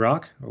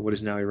Iraq, or what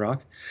is now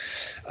Iraq.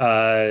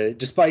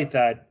 Despite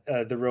that,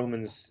 the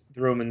Romans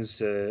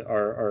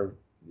are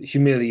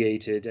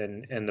humiliated,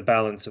 and the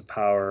balance of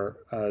power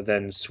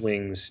then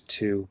swings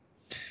to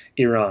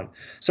Iran.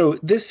 So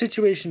this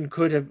situation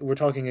could have, we're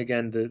talking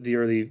again the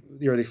early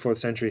 4th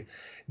century,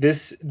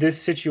 this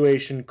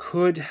situation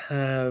could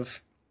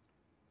have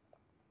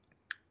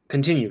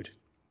continued.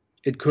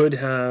 It could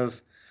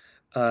have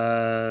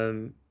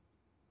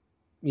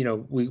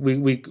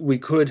we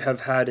could have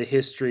had a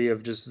history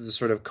of just the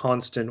sort of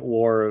constant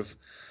war of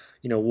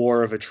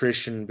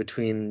attrition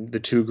between the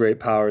two great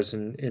powers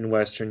in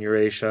Western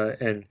Eurasia,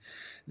 and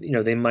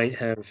they might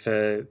have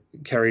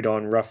carried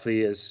on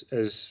roughly as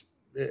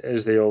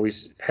they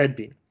always had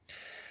been.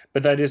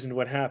 But that isn't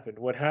what happened.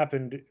 What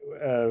happened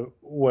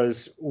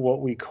was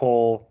what we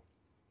call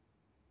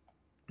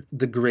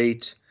the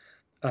Great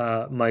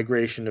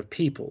Migration of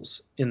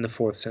Peoples in the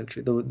 4th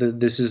century.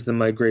 This is the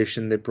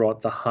migration that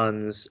brought the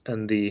Huns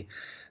and the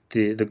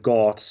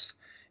Goths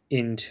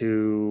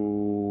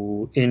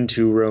into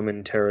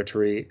Roman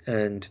territory,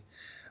 and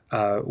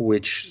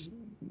which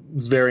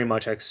very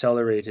much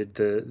accelerated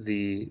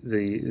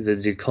the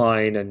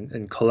decline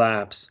and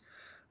collapse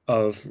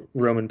of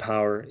Roman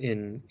power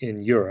in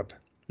Europe,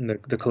 and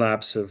the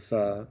collapse of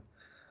the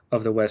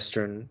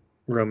Western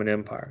Roman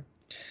Empire.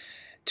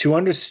 To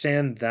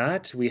understand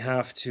that, we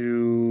have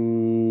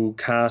to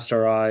cast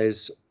our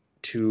eyes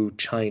to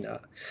China.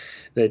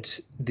 That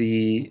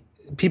the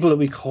people that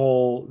we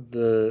call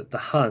the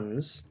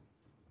Huns,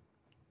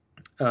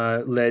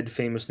 led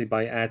famously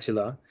by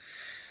Attila,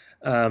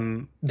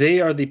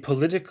 they are the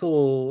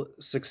political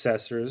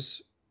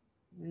successors,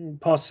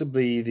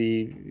 possibly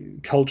the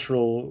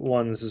cultural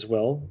ones as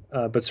well,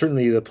 but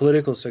certainly the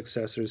political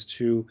successors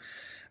to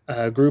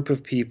a group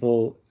of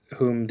people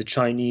whom the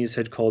Chinese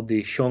had called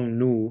the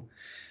Xiongnu,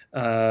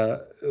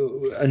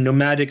 a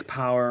nomadic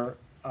power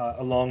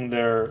along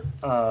their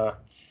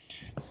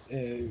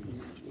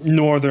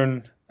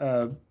northern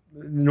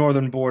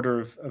border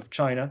of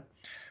China,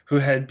 who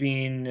had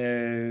been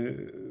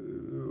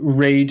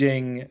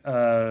raiding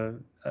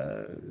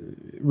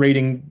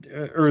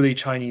early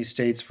Chinese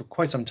states for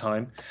quite some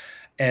time,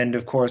 and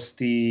of course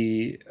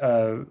the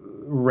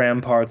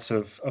ramparts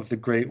of the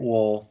Great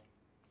Wall.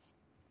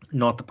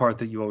 Not the part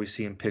that you always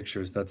see in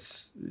pictures,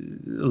 that's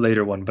a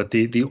later one, but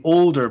the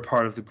older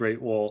part of the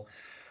Great Wall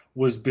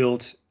was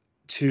built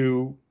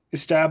to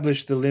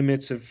establish the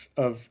limits of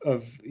the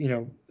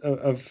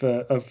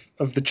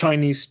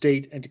Chinese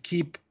state and to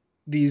keep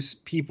these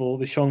people,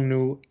 the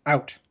Xiongnu,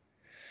 out.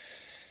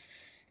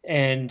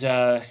 And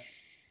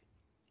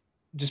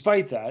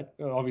despite that,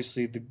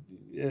 obviously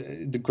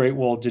the Great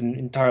Wall didn't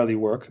entirely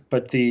work,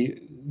 but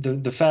the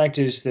fact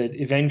is that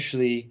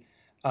eventually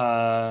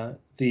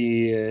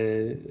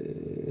the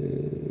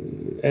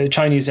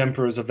Chinese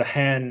emperors of the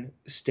Han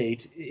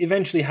state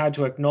eventually had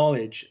to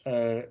acknowledge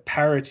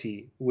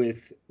parity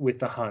with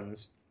the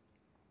Huns,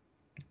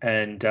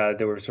 and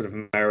there were sort of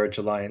marriage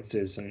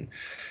alliances and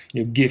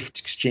gift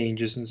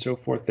exchanges and so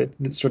forth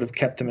that sort of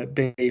kept them at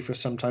bay for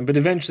some time. But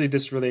eventually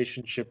this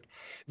relationship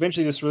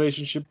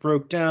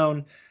broke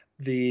down.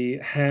 The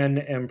Han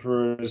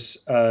emperors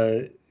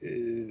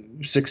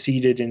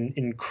succeeded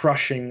in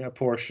crushing a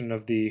portion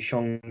of the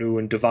Xiongnu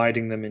and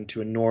dividing them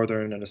into a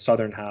northern and a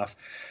southern half.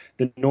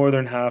 The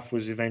northern half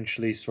was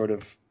eventually sort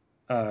of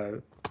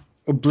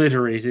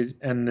obliterated,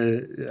 and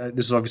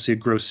this is obviously a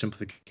gross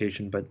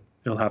simplification, but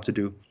it'll have to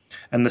do.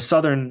 And the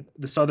southern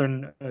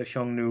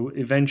Xiongnu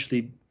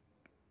eventually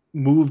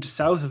moved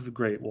south of the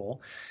Great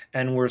Wall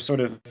and were sort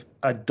of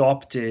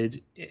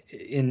adopted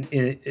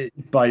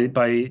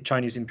by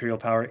Chinese imperial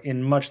power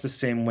in much the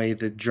same way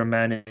the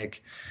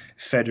Germanic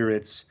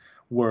federates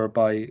were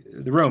by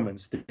the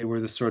Romans. They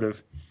were the sort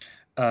of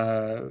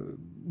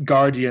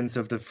guardians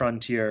of the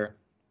frontier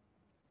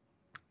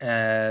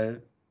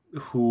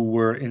who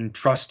were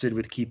entrusted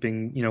with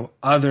keeping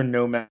other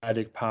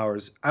nomadic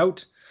powers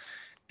out,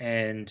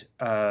 and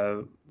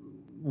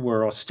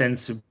were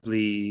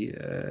ostensibly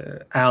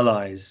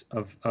allies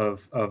of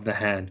the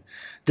Han.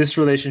 This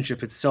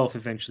relationship itself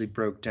eventually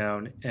broke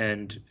down,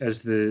 and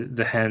as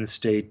the Han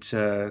state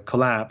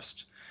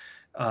collapsed,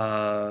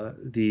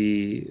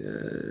 the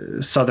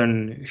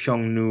southern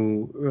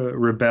Xiongnu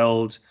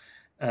rebelled,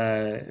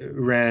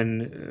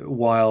 ran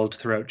wild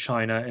throughout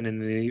China, and in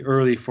the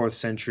early 4th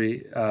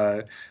century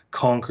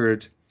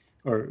conquered,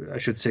 or I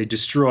should say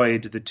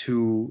destroyed, the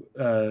two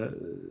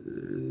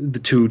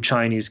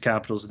Chinese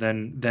capitals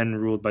then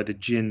ruled by the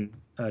Jin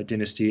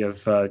dynasty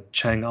of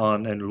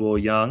Chang'an and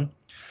Luoyang.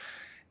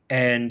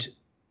 And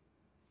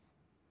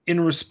in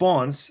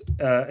response,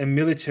 a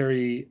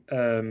military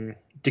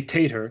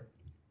dictator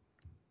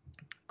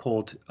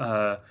called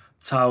Cao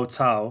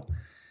Cao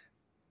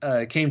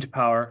came to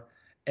power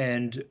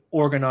and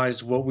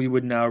organized what we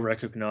would now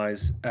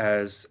recognize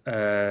as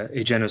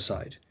a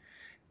genocide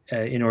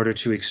in order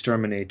to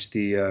exterminate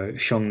the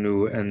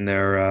Xiongnu and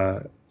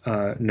their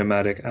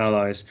nomadic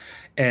allies.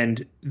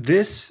 And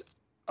this,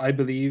 I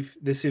believe,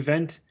 this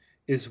event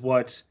is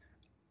what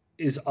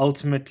is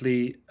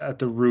ultimately at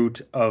the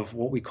root of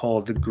what we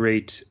call the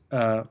Great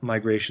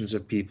Migrations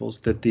of Peoples,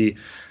 that the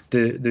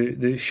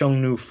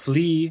Xiongnu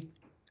flee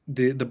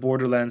the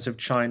borderlands of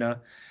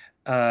China,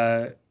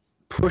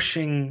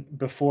 pushing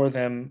before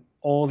them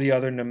all the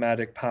other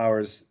nomadic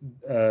powers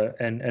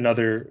and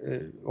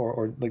other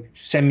or like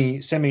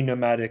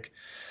semi-nomadic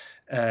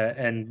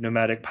and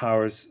nomadic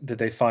powers that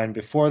they find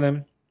before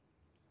them.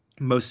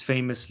 Most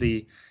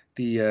famously,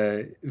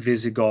 the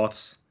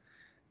Visigoths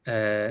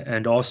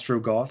and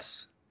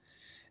Ostrogoths,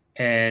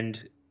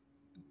 and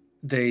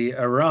they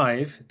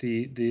arrive.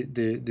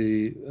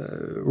 The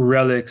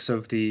relics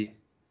of the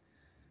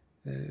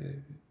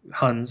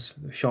Huns,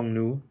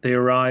 Xiongnu, they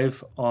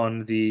arrive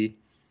on the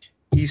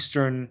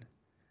eastern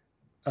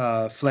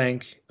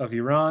flank of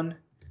Iran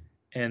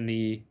and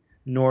the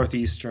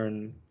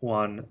northeastern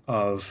one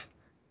of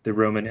the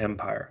Roman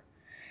Empire.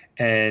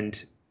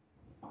 And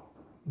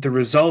the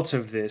result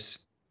of this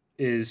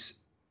is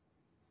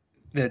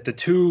that the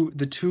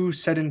two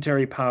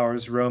sedentary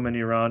powers, Rome and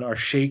Iran, are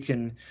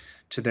shaken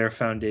to their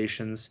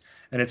foundations.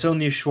 And it's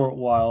only a short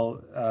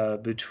while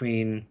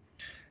between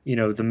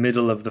the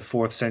middle of the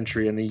 4th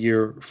century and the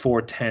year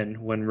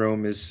 410, when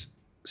Rome is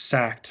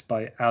sacked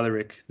by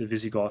Alaric the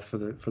Visigoth for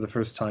the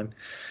first time.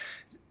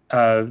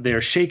 They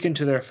are shaken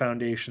to their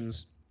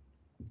foundations,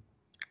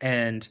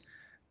 and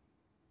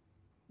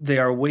they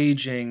are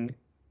waging,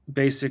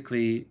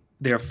 basically,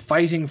 they are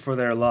fighting for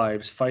their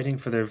lives, fighting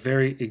for their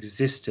very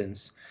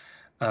existence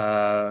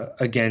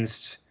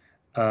against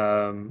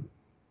the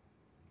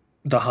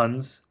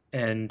Huns,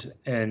 and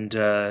in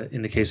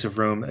the case of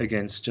Rome,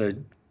 against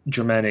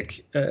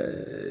Germanic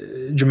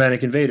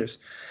invaders.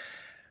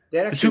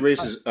 That actually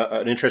raises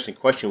an interesting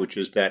question, which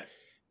is that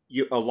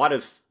a lot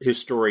of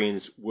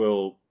historians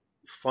will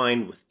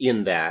find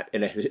within that,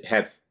 and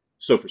have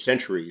so for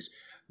centuries,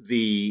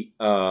 the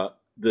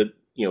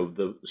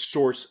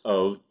source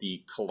of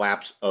the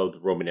collapse of the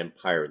Roman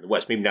Empire in the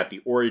West. Maybe not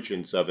the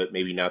origins of it,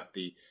 maybe not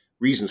the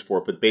reasons for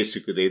it, but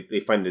basically they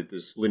find that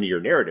this linear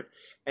narrative.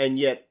 And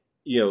yet,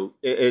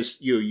 as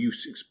you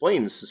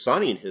explain the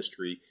Sasanian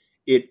history,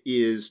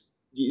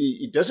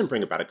 it doesn't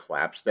bring about a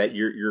collapse. That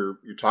you're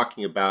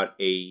talking about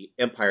a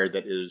empire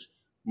that is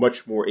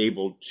much more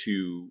able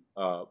to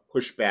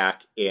push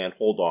back and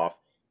hold off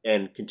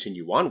and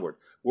continue onward.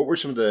 What were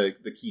some of the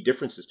key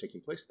differences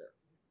taking place there?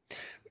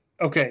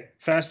 Okay,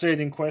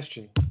 fascinating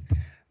question.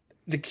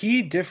 The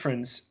key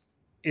difference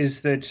is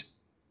that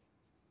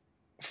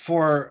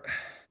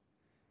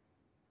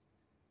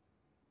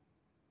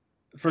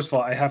first of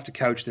all, I have to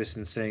couch this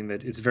in saying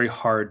that it's very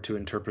hard to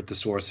interpret the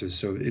sources.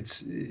 So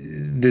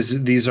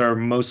these are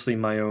mostly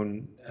my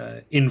own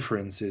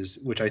inferences,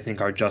 which I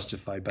think are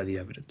justified by the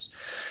evidence.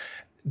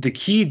 The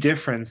key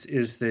difference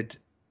is that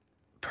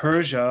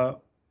Persia,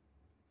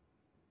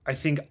 I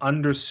think,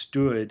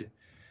 understood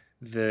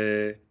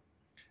the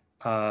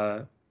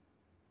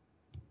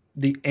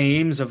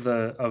aims of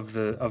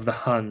the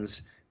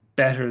Huns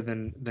better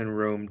than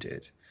Rome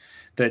did.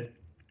 That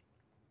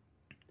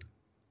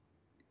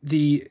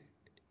the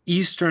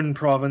eastern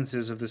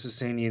provinces of the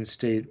Sasanian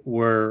state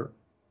were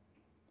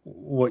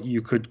what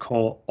you could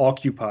call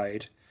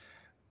occupied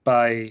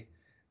by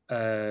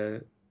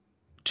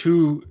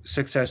two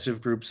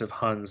successive groups of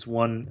Huns.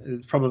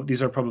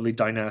 These are probably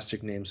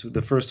dynastic names.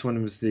 The first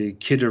one was the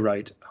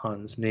Kidarite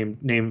Huns,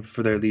 named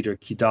for their leader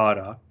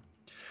Kidara,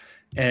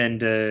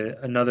 and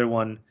another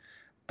one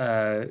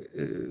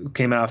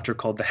came after,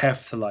 called the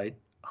Hephthalite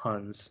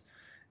Huns.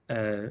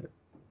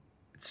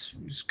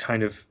 It's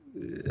kind of,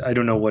 I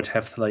don't know what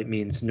Hephthalite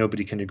means.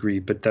 Nobody can agree,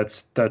 but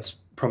that's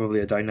probably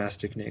a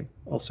dynastic name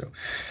also.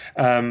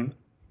 The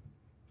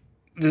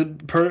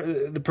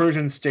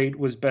Persian state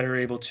was better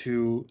able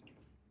to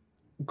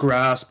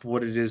grasp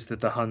what it is that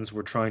the Huns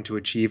were trying to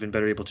achieve, and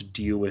better able to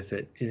deal with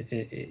it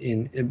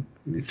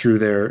through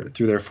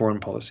their foreign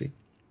policy.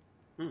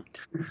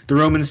 The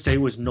Roman state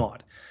was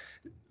not.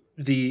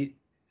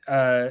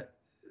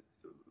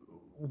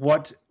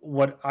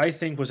 What I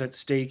think was at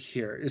stake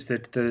here is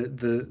that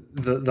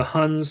the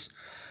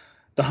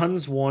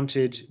Huns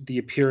wanted the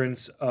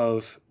appearance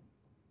of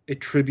a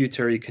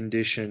tributary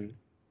condition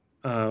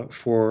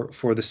for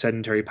the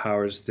sedentary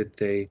powers that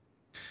they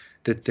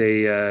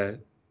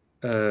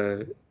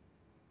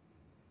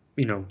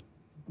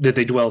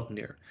dwelt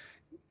near,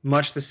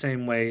 much the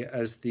same way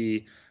as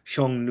the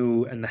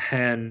Xiongnu and the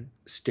Han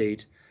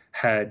state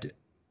had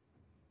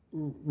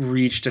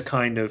reached a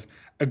kind of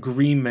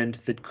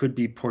agreement that could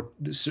be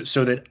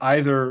so that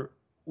either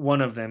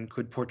one of them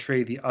could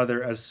portray the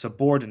other as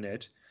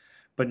subordinate,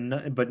 but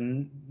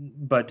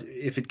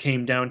if it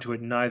came down to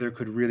it, neither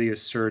could really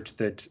assert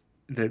that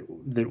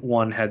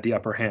one had the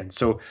upper hand.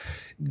 So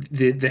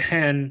the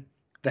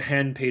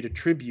Han paid a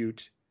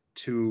tribute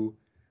to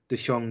the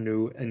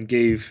Xiongnu and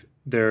gave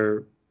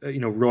their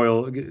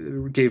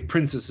gave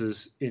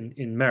princesses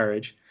in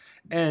marriage,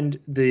 and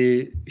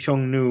the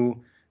Xiongnu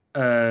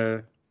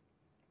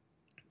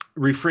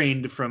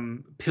refrained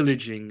from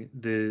pillaging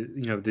the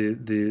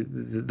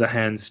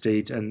Han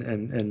state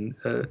and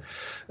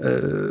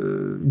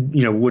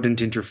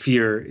wouldn't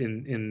interfere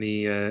in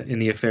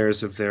the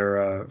affairs of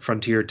their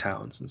frontier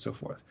towns and so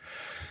forth.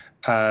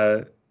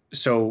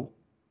 So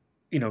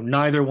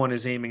neither one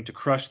is aiming to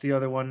crush the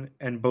other one,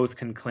 and both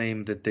can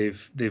claim that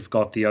they've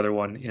got the other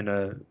one in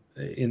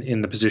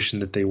the position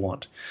that they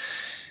want.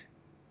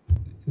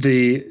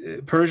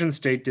 The Persian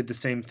state did the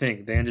same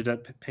thing. They ended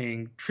up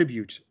paying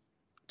tribute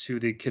to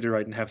the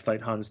Kidarite and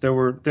Hephthalite Huns. There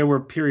were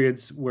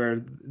periods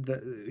where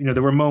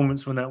there were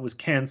moments when that was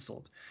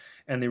canceled,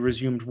 and they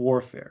resumed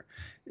warfare.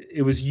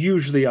 It was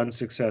usually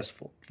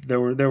unsuccessful. There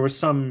were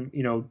some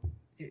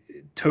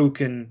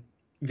token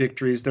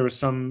victories. There were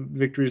some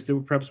victories that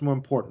were perhaps more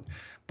important,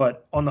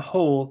 but on the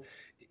whole,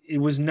 it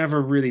was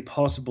never really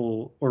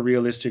possible or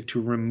realistic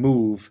to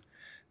remove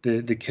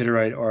the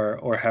Kidarite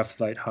or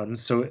Hephthalite Huns.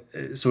 So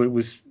it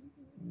was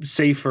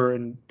safer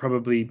and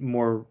probably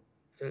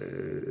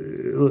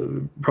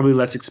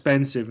less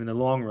expensive in the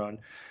long run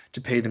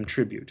to pay them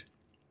tribute.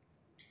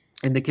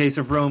 In the case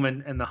of Rome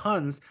and the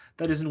Huns,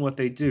 that isn't what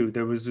they do.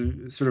 There was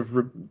a sort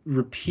of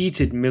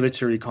repeated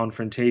military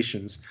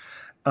confrontations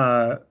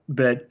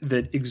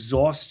that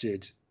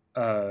exhausted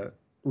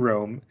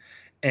Rome,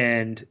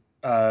 and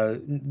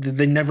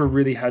they never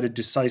really had a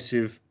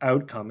decisive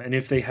outcome. And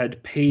if they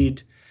had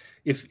paid,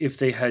 if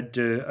they had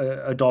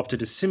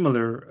adopted a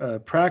similar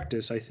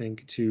practice, I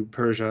think, to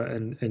Persia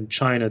and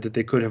China, that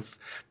they could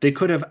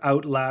have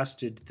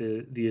outlasted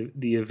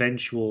the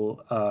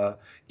eventual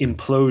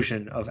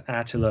implosion of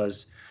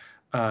Attila's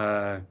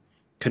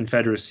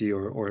confederacy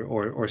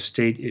or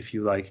state, if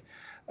you like.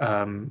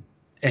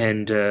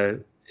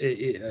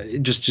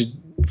 Just to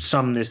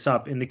sum this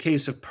up, in the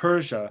case of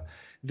Persia,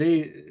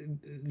 the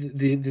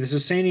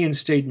Sasanian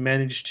state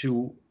managed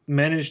to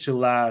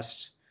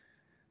last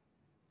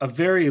a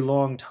very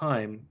long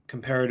time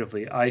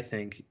comparatively, I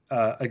think,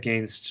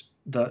 against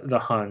the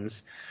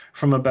Huns,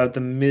 from about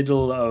the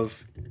middle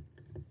of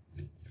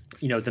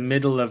the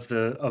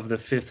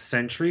 5th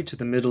century to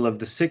the middle of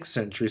the 6th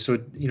century. So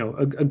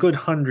a good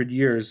 100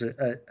 years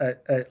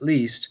at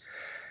least.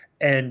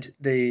 And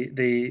they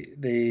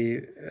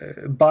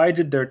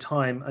bided their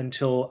time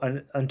until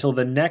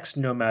the next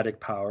nomadic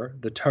power,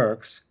 the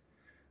Turks,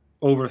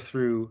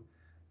 overthrew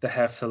the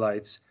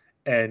Hephthalites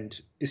and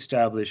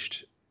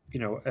established,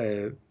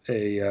 a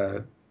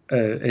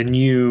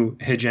new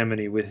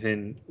hegemony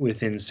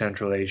within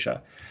Central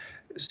Asia.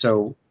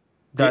 So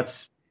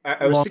that's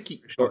I was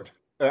thinking. Short.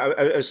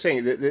 I was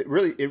saying that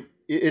really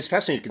it's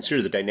fascinating to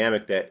consider the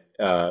dynamic that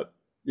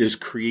is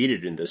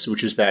created in this,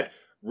 which is that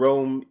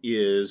Rome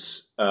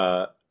is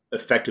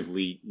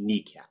effectively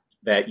kneecapped.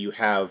 That you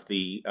have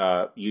the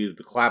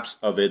collapse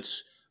of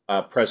its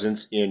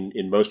presence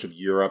in most of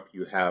Europe.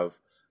 You have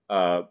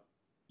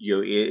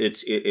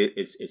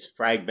it's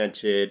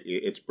fragmented.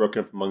 It's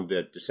broken up among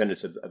the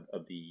descendants of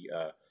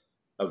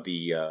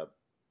the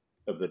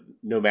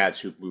nomads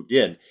who've moved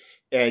in,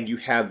 and you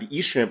have the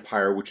Eastern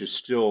Empire, which is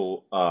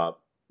still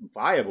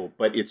viable,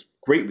 but it's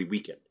greatly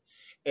weakened.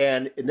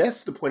 And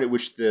that's the point at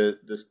which the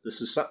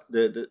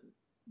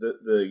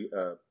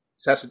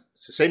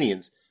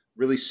Sasanians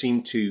really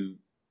seem to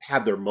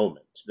have their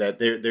moment. That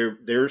they've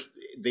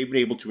been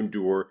able to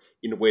endure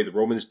in a way the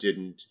Romans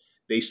didn't.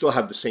 They still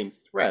have the same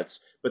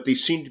threats, but they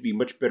seem to be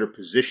much better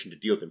positioned to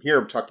deal with them. Here,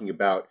 I'm talking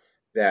about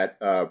that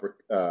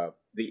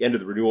the end of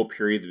the renewal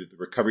period, the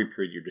recovery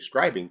period you're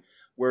describing,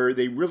 where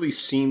they really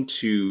seem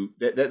to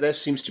that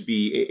seems to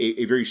be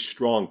a very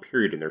strong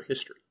period in their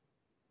history.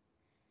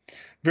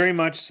 Very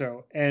much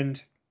so,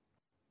 and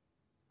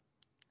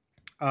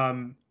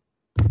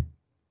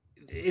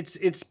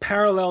it's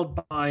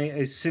paralleled by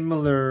a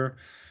similar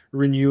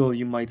renewal,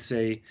 you might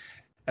say,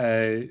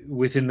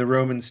 within the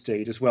Roman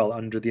state as well,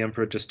 under the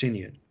Emperor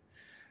Justinian.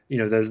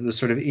 There's the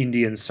sort of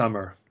Indian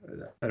summer.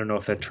 I don't know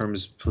if that term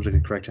is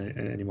politically correct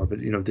anymore, but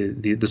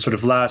the sort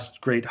of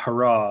last great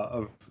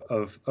hurrah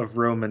of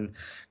Roman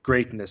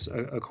greatness,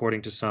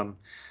 according to some,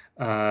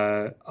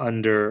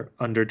 under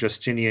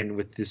Justinian,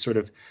 with this sort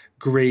of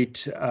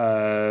great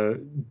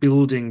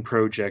building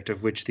project,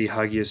 of which the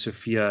Hagia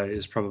Sophia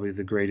is probably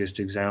the greatest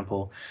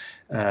example,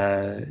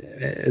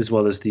 as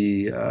well as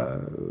the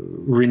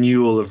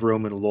renewal of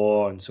Roman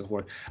law and so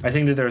forth. I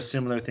think that there are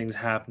similar things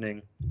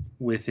happening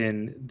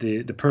within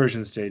the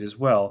Persian state as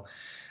well.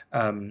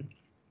 And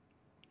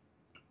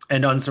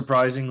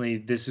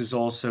unsurprisingly, this is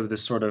also the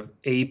sort of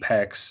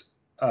apex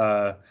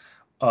of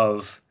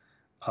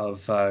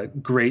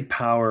great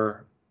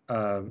power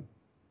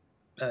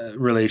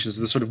relations,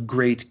 the sort of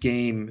great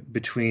game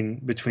between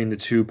the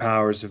two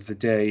powers of the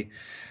day,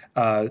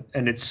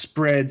 and it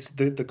spreads.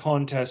 The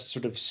contest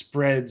sort of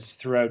spreads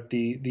throughout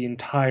the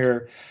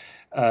entire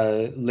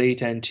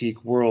late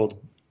antique world,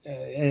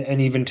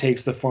 and even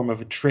takes the form of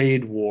a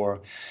trade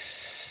war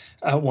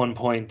at one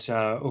point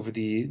over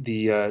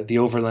the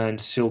overland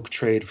silk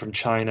trade from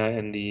China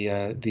and the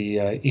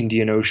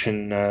Indian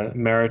Ocean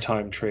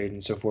maritime trade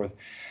and so forth.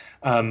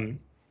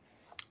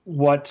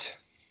 What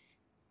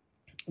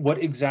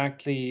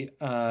exactly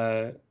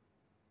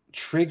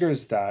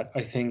triggers that,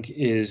 I think,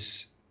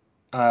 is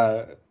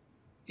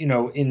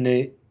in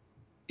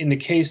the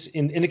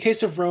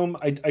case of Rome,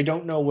 I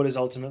don't know what is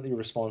ultimately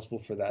responsible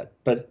for that,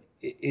 but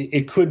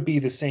it could be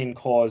the same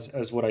cause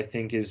as what I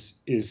think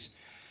is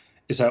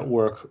at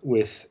work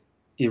with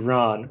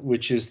Iran,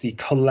 which is the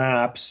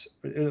collapse.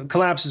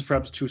 Collapse is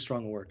perhaps too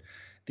strong a word.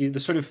 The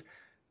sort of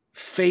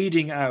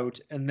fading out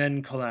and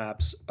then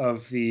collapse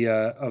of the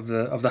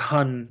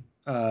Hun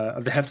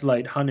of the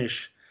Hephthalite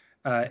Hunnish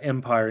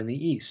empire in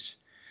the east.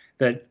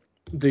 That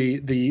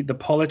the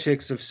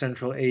politics of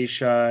Central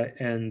Asia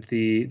and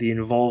the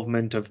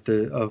involvement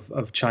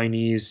of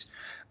Chinese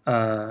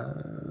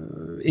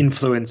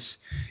influence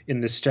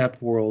in the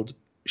steppe world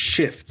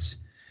shifts,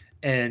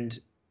 and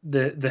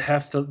the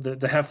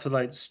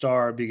Hephthalite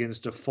star begins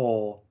to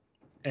fall,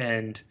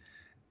 and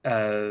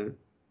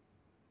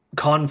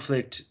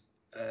conflict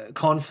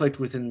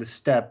within the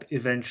steppe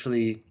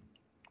eventually,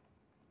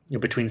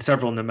 between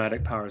several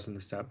nomadic powers in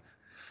the steppe,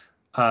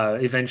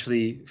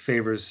 eventually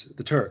favors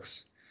the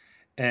Turks.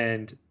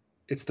 And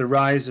it's the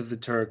rise of the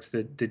Turks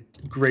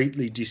that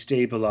greatly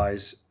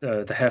destabilize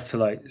the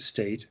Hephthalite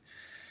state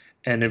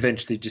and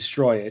eventually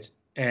destroy it.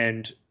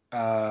 And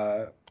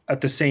at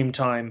the same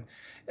time,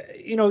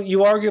 you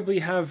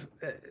arguably have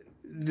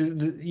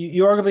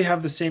you arguably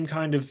have the same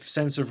kind of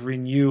sense of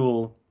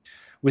renewal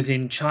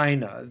within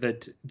China,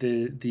 that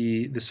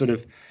the sort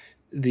of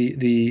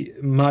the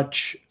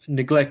much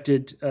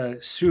neglected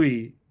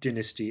Sui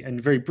dynasty,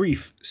 and very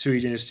brief Sui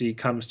dynasty,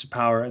 comes to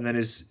power and then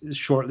is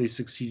shortly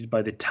succeeded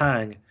by the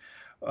Tang,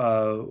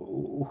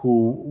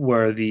 who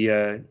were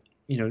the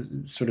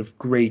sort of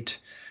great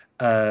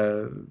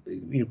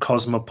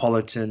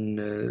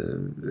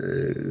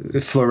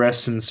cosmopolitan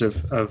fluorescence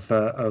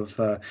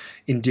of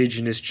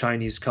indigenous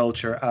Chinese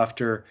culture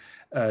after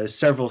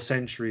several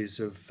centuries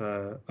of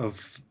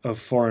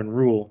foreign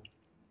rule.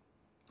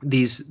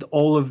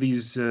 All of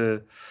these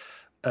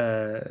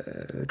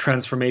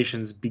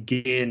transformations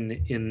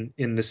begin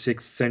in the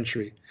 6th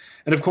century,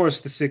 and of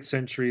course the 6th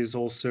century is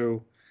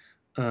also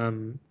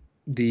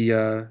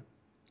the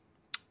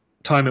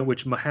time at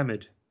which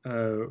Muhammad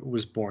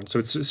was born. So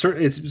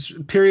it's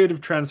a period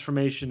of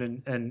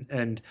transformation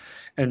and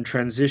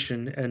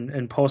transition,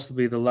 and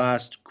possibly the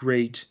last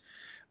great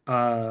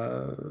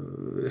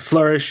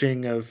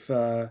flourishing of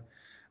the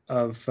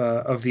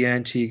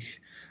antique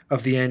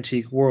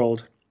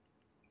world,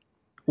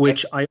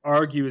 which I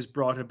argue is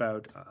brought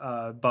about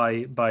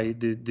by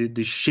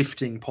the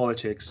shifting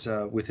politics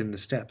within the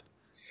steppe.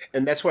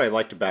 And that's what I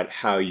liked about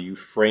how you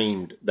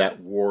framed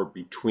that war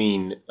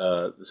between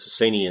the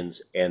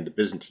Sasanians and the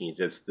Byzantines.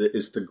 It's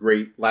the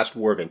great last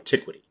war of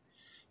antiquity.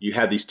 You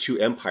have these two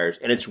empires,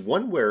 and it's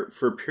one where,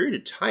 for a period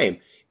of time,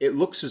 it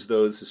looks as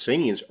though the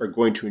Sasanians are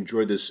going to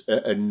enjoy this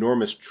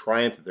enormous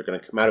triumph, that they're going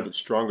to come out of it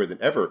stronger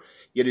than ever.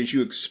 Yet, as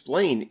you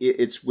explain,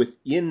 it's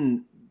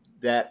within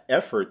that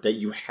effort that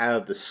you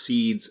have the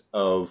seeds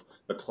of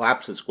the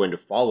collapse that's going to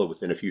follow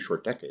within a few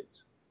short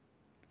decades.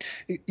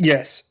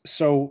 Yes.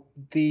 So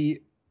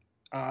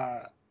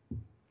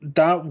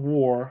that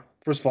war,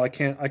 first of all, I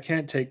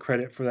can't take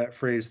credit for that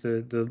phrase,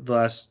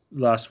 the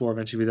last war of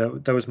antiquity.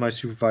 That was my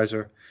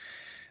supervisor,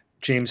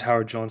 James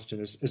Howard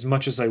Johnston. As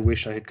much as I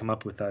wish I had come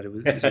up with that, it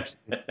was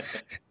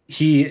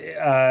he's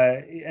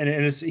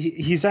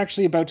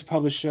actually about to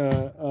publish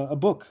a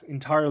book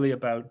entirely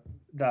about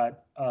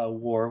that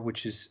war,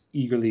 which is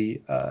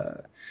eagerly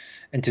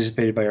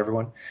anticipated by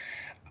everyone.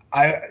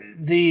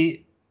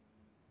 The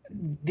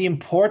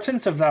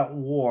importance of that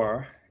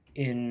war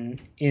in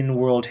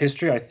world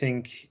history, I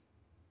think,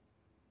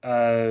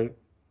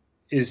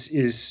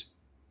 is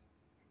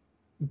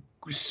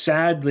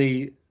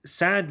sadly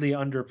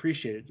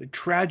underappreciated, like,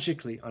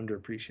 tragically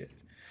underappreciated.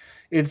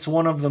 It's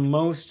one of the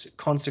most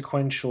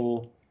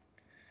consequential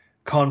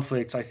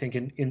conflicts, I think,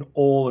 in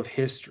all of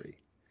history,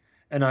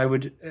 and I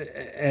would,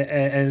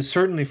 and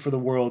certainly for the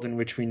world in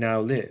which we now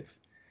live.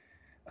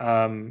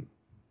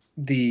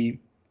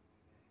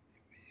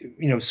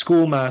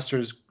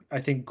 Schoolmasters, I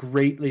think,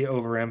 greatly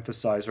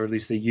overemphasize, or at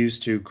least they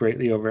used to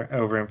greatly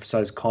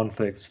overemphasize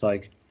conflicts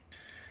like,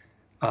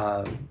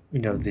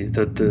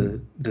 the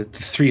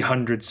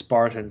 300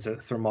 Spartans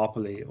at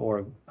Thermopylae,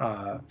 or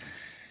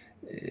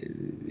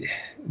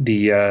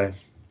the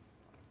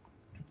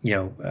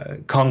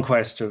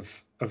conquest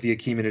of the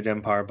Achaemenid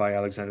Empire by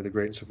Alexander the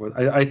Great, and so forth.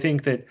 I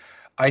think that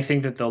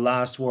the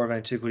last war of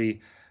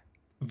antiquity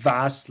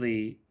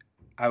vastly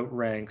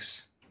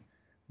outranks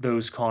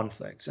those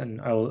conflicts, and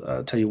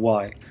I'll tell you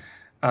why.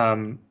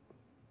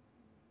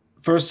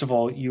 First of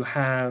all, you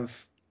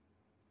have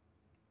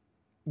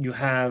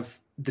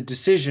the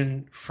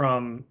decision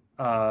from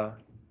the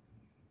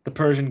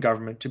Persian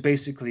government to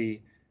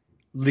basically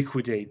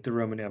liquidate the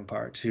Roman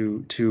Empire,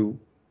 to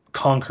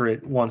conquer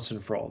it once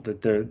and for all.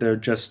 That they're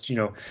just,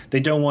 they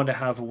don't want to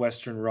have a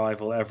Western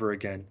rival ever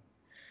again.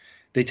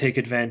 They take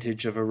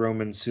advantage of a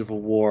Roman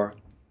civil war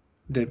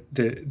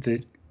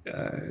that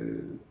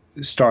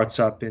starts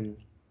up in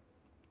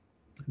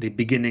the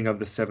beginning of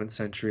the 7th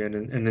century, and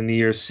in the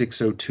year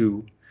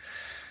 602,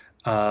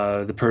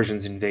 the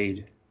Persians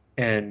invade,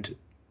 and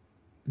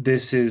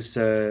this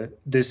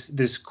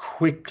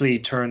quickly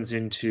turns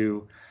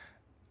into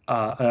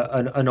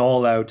an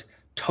all-out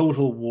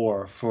total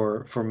war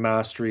for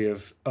mastery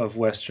of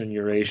Western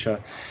Eurasia.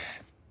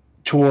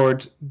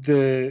 Toward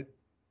the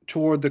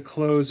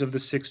close of the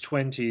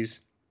 620s,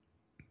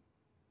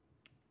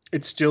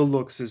 it still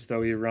looks as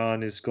though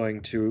Iran is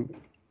going to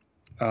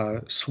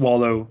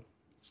swallow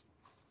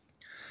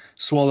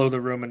the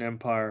Roman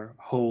Empire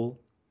whole.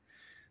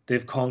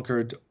 They've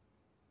conquered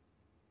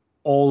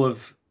all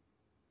of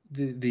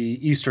the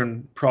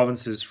eastern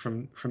provinces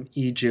from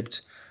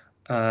Egypt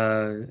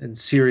and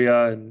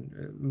Syria,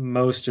 and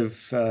most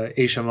of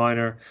Asia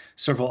Minor,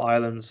 several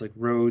islands like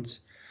Rhodes,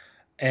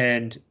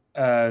 and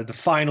the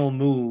final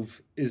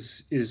move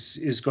is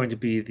going to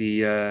be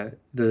the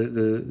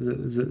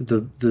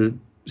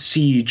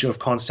siege of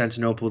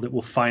Constantinople that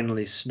will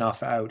finally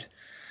snuff out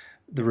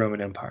the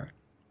Roman Empire.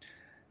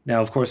 Now,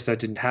 of course, that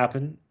didn't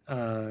happen.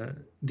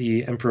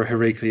 The Emperor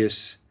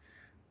Heraclius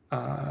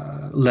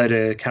led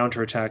a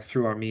counterattack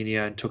through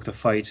Armenia and took the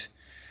fight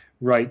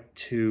right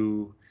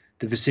to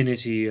the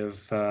vicinity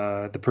of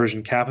the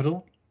Persian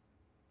capital,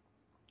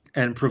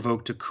 and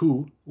provoked a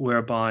coup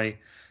whereby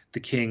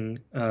the king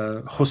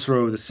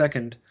Khosrow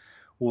II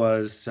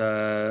was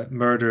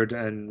murdered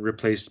and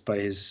replaced by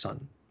his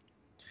son.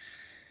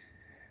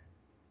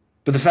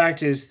 But the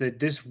fact is that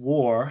this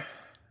war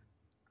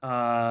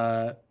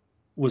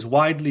was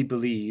widely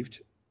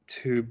believed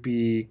to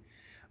be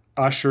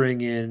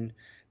ushering in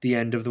the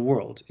end of the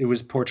world. It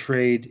was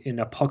portrayed in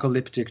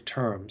apocalyptic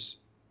terms,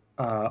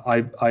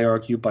 I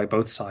argue, by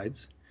both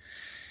sides.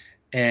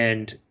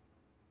 And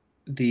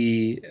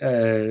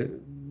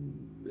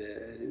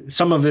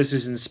some of this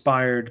is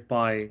inspired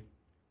by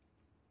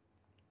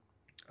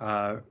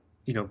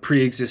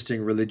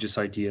pre-existing religious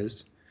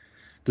ideas.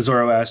 The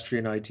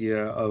Zoroastrian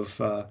idea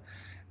of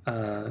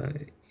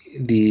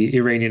the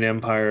Iranian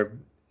Empire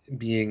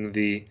being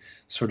the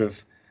sort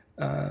of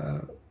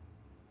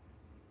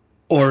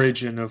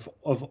origin of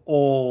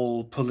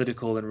all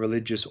political and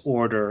religious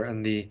order,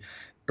 and the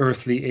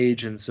earthly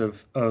agents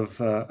of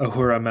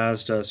Ahura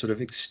Mazda sort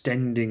of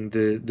extending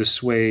the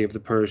sway of the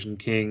Persian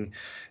king,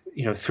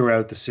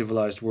 throughout the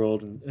civilized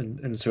world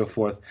and so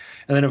forth.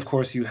 And then, of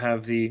course, you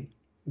have the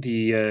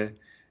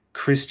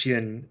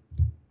Christian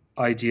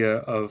idea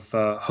of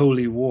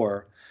holy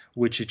war,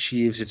 which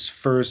achieves its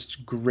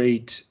first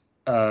great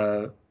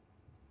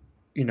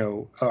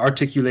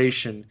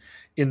articulation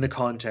in the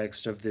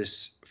context of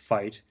this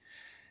fight.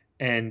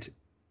 And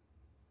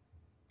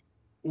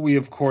we,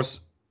 of course,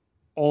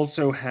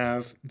 also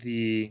have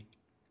the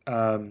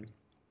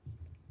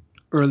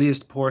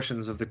earliest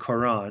portions of the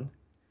Quran,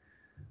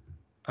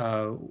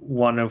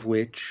 one of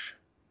which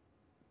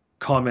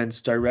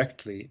comments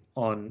directly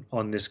on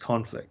this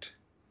conflict.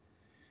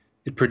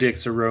 It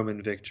predicts a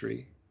Roman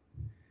victory.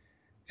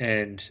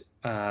 And,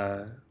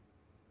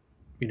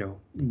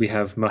 we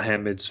have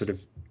Muhammad sort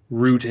of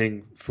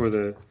rooting for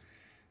the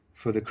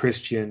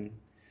Christian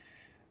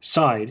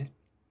side.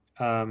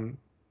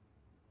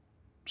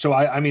 So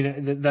I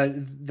mean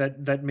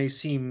that may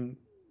seem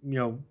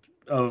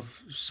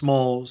of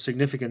small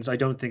significance. I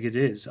don't think it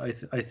is. I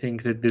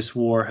think that this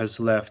war has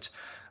left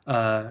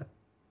a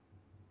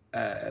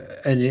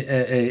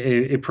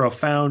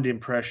profound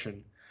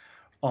impression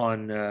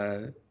on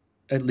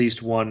at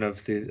least one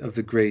of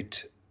the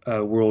great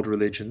world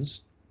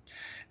religions.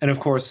 And of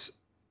course,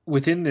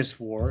 within this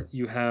war,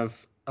 you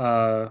have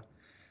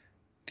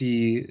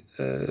the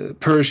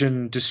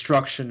Persian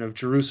destruction of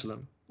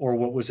Jerusalem, or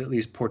what was at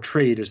least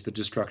portrayed as the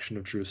destruction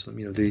of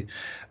Jerusalem. The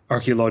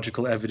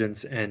archaeological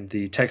evidence and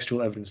the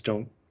textual evidence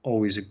don't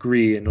always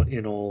agree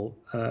in all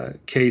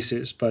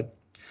cases, but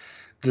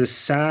the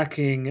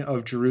sacking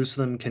of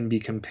Jerusalem can be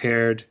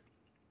compared,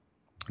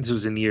 this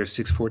was in the year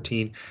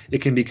 614,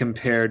 it can be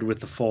compared with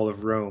the fall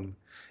of Rome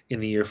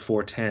in the year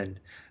 410,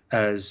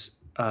 as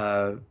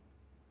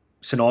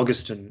St.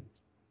 Augustine,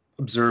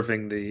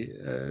 observing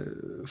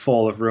the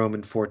fall of Rome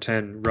in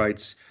 410,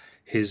 writes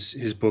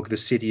his book, The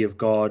City of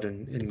God,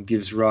 and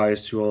gives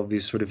rise to all of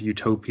these sort of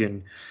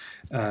utopian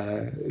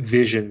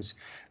visions.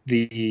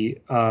 The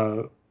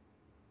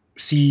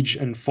siege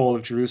and fall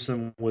of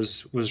Jerusalem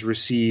was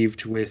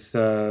received with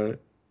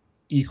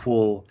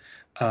equal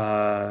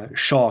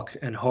shock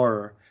and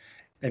horror,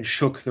 and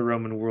shook the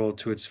Roman world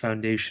to its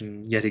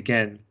foundation yet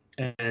again,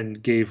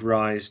 and gave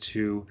rise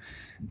to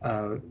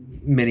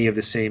many of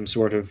the same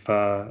sort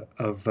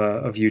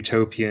of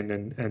utopian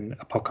and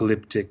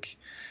apocalyptic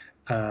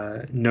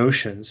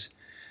notions.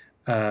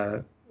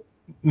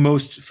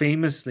 Most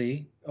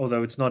famously,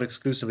 although it's not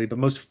exclusively, but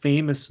most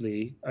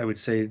famously, I would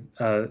say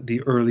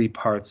the early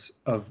parts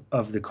of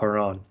the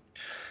Quran.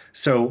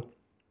 So,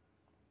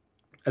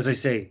 as I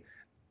say,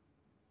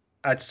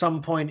 at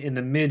some point in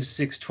the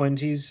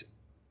mid-620s,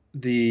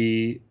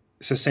 the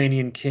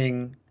Sasanian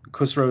king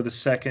Khusro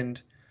II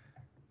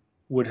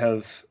would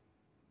have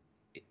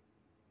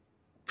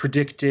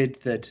predicted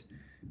that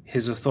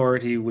his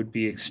authority would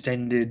be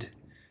extended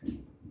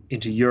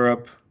into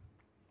Europe.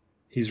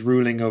 He's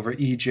ruling over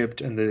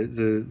Egypt and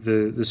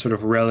the sort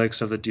of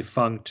relics of the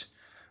defunct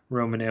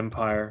Roman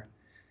Empire,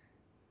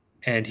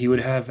 and he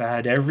would have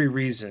had every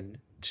reason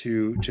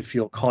to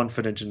feel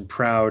confident and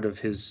proud of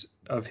his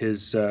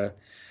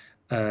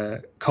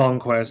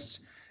conquests.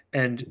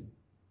 And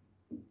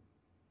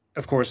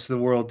of course, the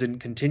world didn't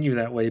continue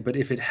that way, but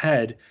if it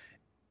had,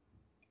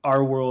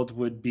 our world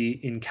would be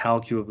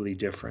incalculably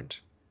different.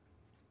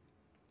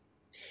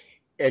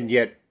 And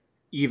yet,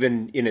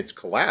 even in its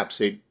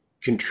collapse, it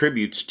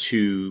contributes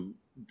to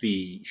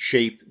the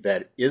shape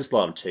that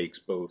Islam takes,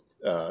 both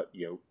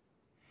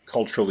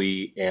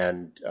culturally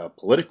and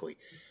politically.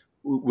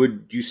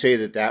 Would you say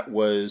that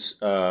was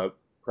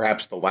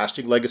perhaps the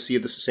lasting legacy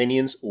of the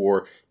Sasanians,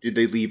 or did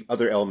they leave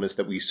other elements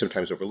that we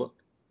sometimes overlook?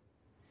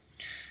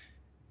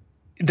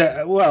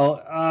 There's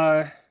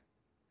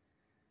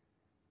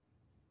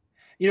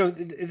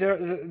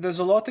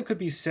a lot that could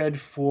be said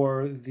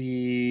for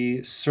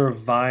the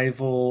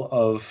survival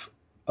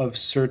of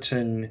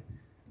certain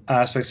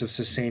aspects of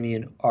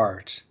Sasanian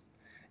art,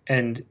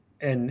 and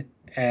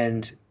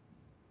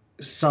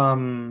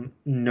some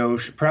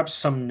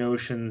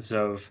notions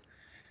of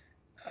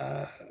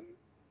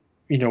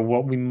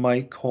what we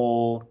might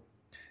call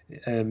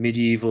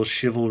medieval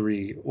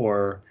chivalry,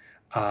 or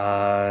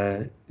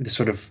the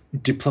sort of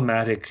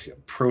diplomatic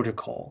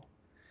protocol.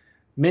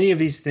 Many of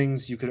these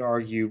things, you could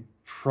argue,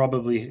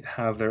 probably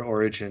have their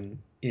origin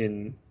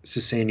in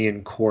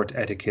Sasanian court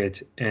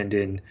etiquette and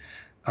in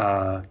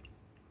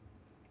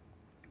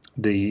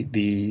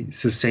the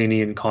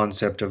Sasanian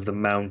concept of the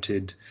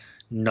mounted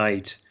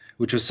knight,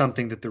 which was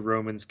something that the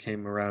Romans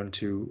came around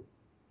to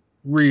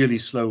really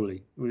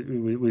slowly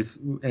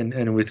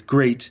with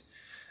great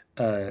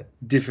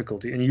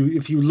difficulty. And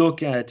if you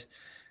look at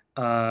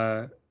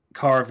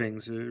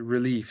carvings,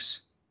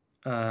 reliefs,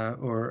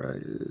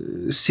 or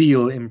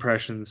seal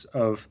impressions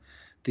of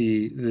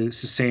the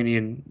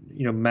Sasanian,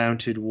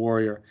 mounted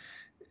warrior,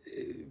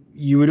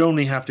 you would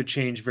only have to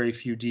change very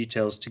few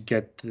details to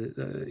get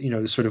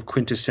the sort of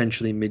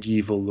quintessentially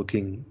medieval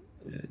looking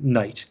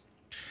knight.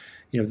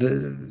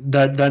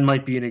 That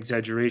might be an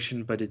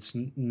exaggeration, but it's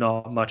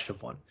not much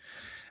of one.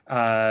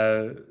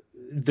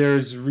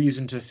 There's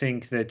reason to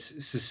think that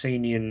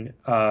Sasanian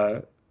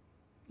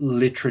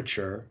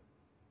literature,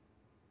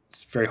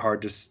 it's very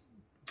hard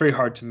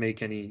to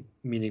make any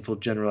meaningful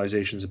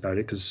generalizations about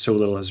it because so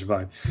little has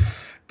survived.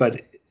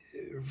 But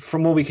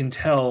from what we can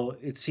tell,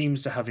 it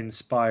seems to have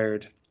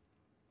inspired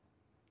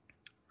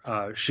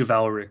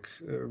chivalric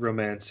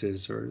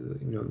romances, or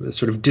a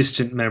sort of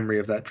distant memory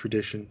of that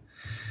tradition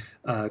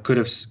could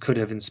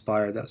have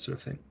inspired that sort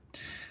of thing.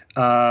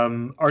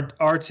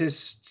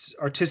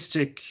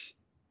 Artistic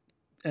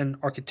and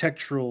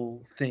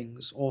architectural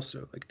things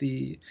also, like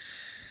the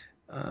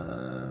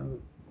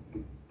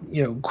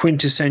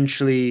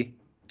quintessentially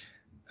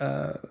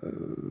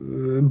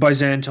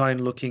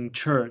Byzantine-looking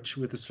church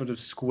with a sort of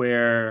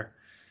square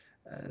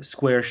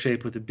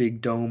shape with a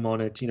big dome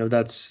on it.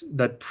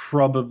 That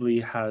probably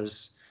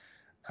has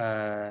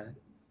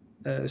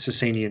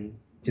Sasanian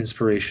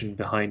inspiration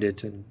behind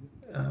it, and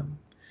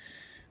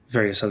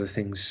various other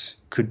things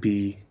could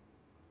be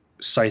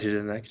cited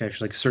in that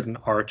connection, like certain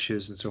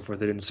arches and so forth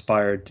that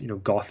inspired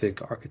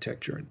Gothic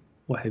architecture and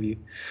what have you.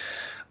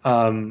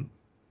 But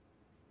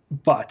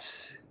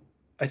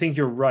I think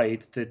you're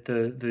right that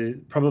the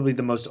probably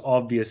the most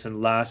obvious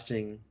and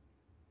lasting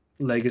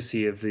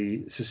legacy of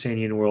the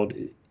Sasanian world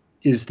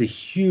is the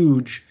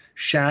huge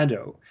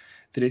shadow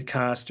that it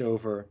cast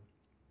over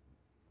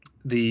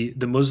the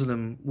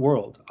Muslim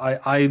world.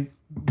 I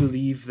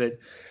believe that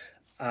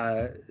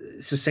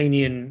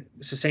Sasanian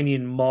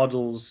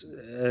models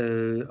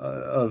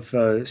of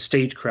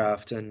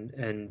statecraft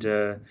and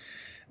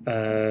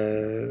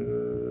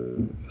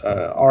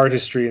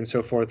artistry and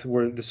so forth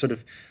were the sort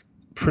of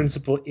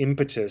principal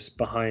impetus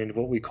behind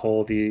what we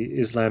call the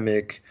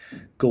Islamic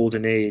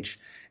Golden Age,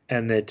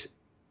 and that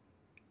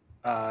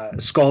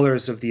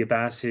scholars of the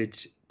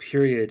Abbasid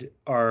period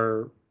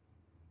are,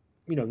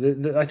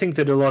 I think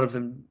that a lot of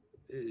them,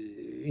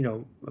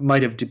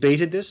 might have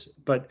debated this,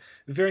 but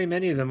very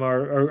many of them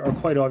are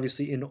quite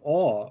obviously in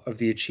awe of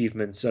the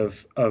achievements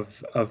of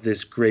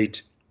this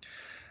great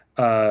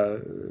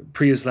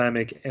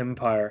pre-Islamic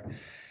empire.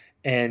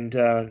 And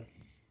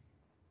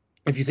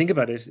if you think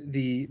about it,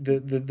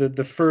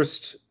 the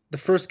first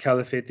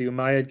caliphate, the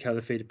Umayyad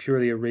Caliphate, a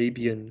purely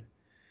Arabian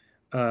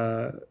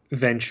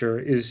venture,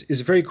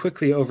 is very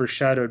quickly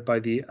overshadowed by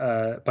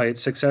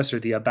its successor,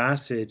 the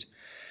Abbasid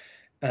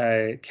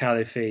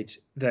Caliphate,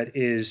 that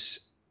is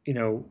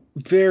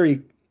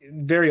very,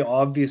 very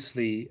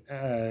obviously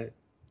a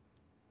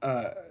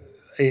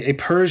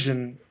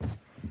Persian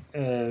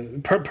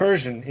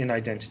in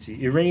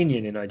identity,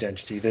 Iranian in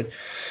identity. That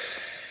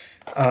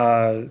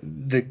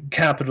the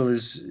capital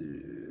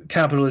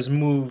is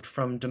moved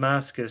from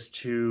Damascus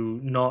to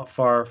not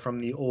far from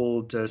the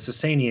old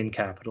Sasanian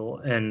capital,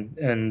 and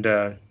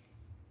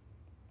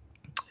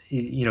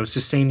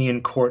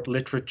Sasanian court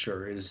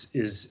literature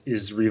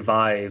is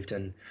revived,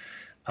 and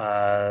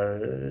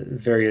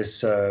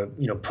various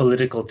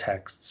political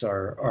texts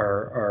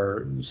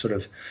are sort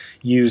of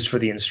used for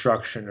the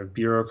instruction of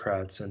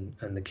bureaucrats and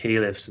the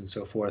caliphs and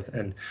so forth.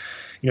 And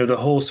the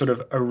whole sort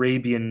of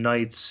Arabian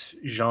Nights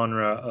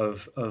genre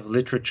of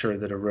literature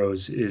that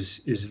arose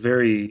is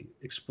very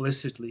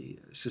explicitly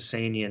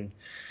Sasanian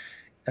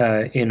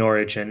in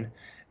origin.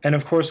 And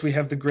of course, we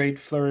have the great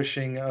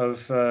flourishing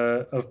of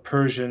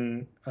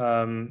Persian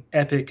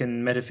epic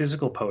and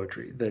metaphysical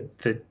poetry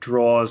that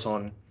draws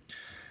on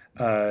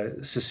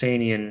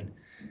Sasanian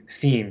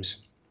themes.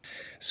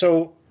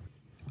 So,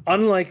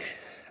 unlike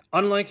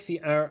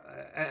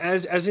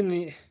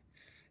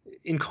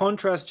in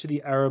contrast to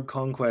the Arab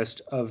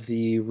conquest of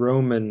the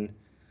Roman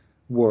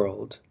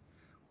world,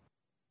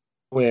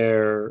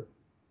 where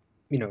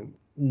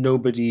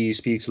nobody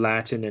speaks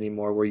Latin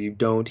anymore, where you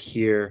don't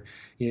hear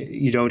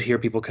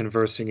people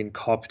conversing in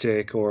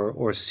Coptic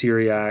or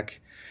Syriac,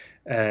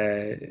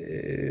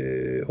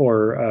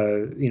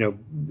 or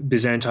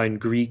Byzantine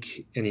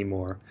Greek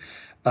anymore,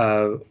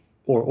 or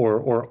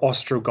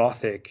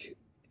Ostrogothic.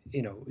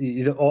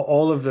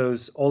 All of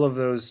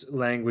those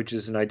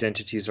languages and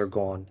identities are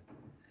gone,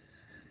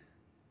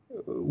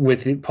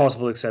 with the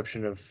possible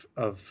exception of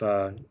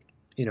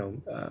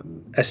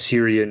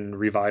Assyrian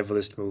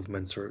revivalist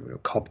movements or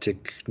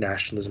Coptic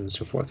nationalism and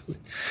so forth.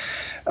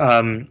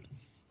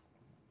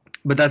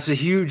 But that's a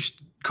huge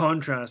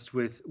contrast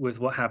with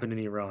what happened in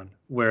Iran,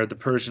 where the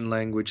Persian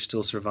language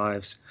still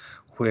survives,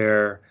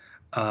 where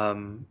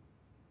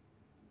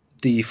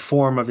the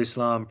form of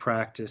Islam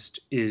practiced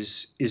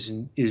is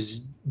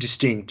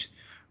distinct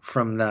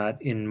from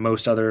that in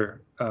most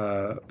other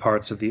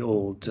parts of the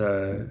old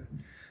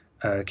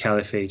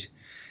caliphate,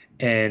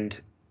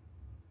 and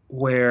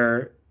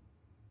where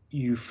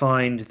you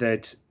find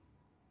that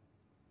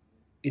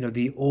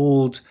the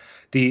old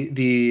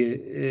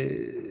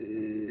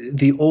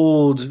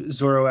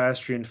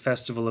Zoroastrian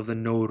festival of the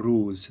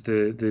Nowruz,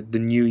 the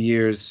New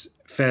Year's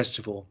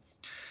festival,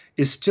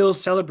 is still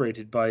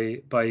celebrated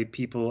by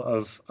people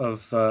of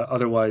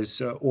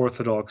otherwise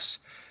Orthodox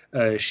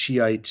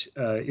Shiite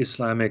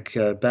Islamic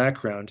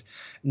background,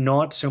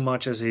 not so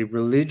much as a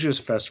religious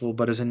festival,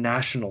 but as a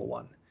national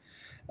one.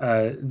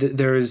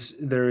 There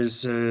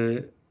is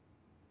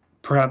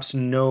perhaps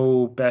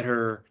no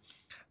better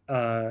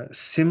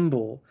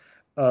symbol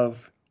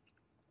of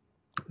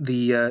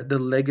the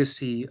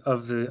legacy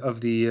of the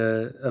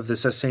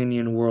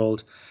Sasanian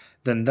world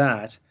than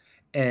that,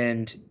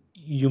 and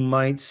you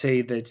might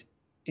say that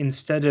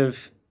instead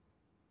of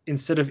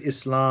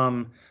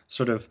Islam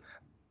sort of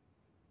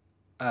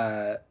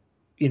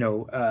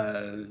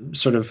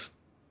sort of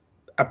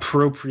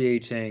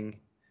appropriating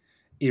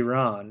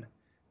Iran,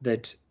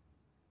 that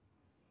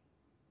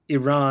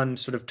Iran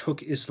sort of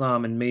took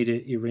Islam and made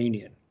it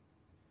Iranian.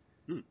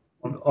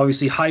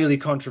 Obviously, highly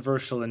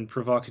controversial and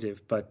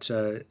provocative, but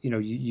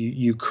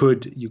you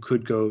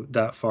could go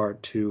that far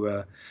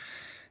to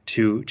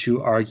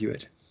argue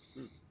it.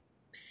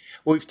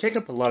 Well, we've taken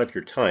up a lot of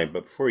your time,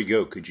 but before you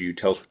go, could you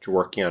tell us what you're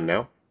working on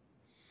now?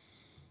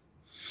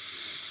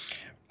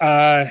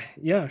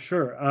 Yeah,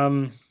 sure.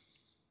 I'm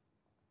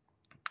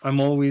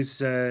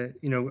always, I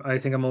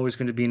think I'm always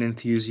going to be an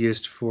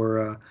enthusiast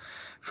for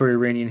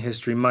Iranian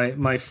history.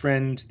 My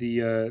friend,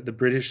 the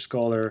British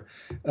scholar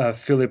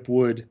Philip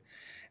Wood,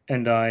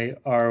 and I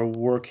are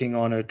working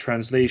on a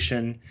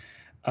translation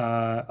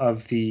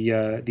of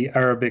the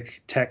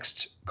Arabic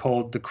text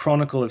called the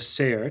Chronicle of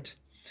Seyert.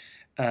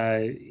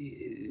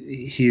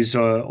 He's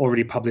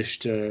already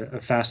published a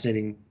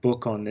fascinating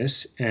book on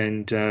this,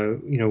 and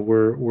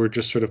we're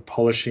just sort of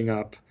polishing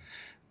up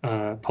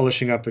a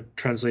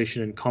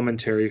translation and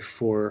commentary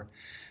for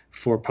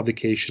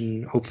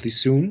publication, hopefully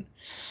soon.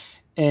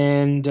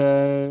 And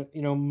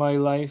my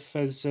life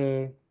as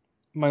a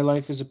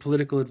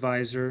political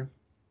advisor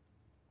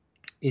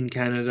in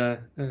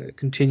Canada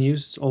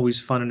continues. It's always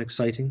fun and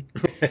exciting,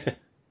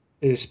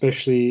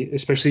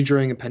 especially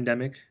during a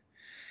pandemic.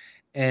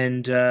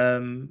 And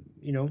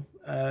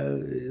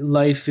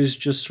life is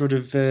just sort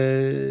of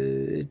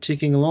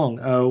ticking along.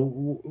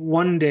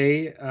 One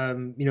day,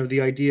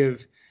 the idea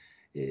of,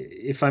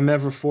 if I'm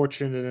ever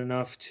fortunate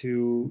enough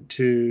to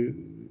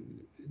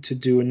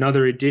do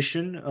another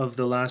edition of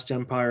The Last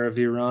Empire of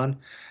Iran,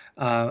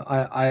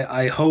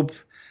 I hope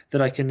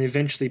that I can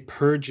eventually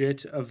purge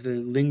it of the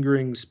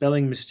lingering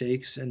spelling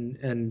mistakes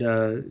and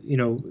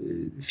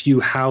few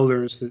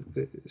howlers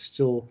that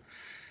still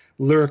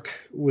lurk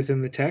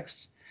within the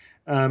text.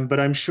 But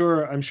I'm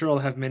sure I'll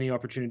have many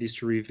opportunities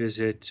to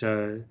revisit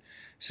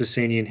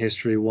Sasanian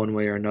history one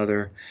way or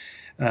another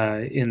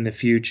in the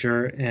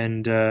future,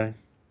 and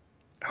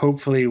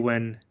hopefully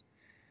when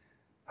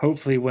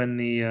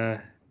the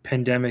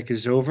pandemic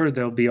is over,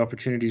 there'll be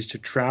opportunities to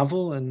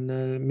travel,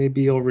 and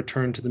maybe I'll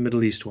return to the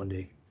Middle East one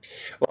day.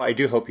 Well, I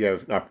do hope you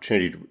have an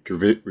opportunity to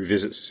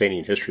revisit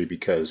Sasanian history,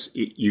 because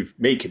you've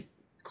made it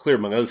clear,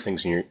 among other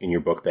things in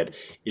your book, that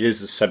it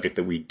is a subject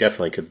that we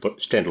definitely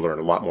could stand to learn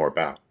a lot more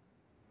about.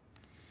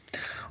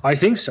 I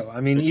think so.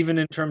 I mean, even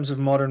in terms of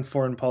modern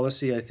foreign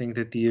policy, I think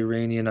that the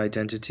Iranian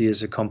identity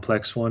is a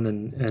complex one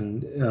and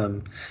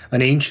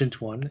an ancient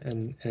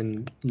one,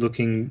 and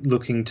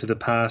looking to the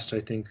past,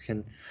 I think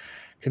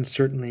can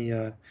certainly,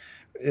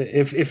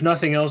 if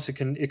nothing else, it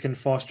can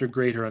foster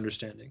greater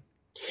understanding.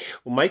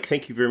 Well, Mike,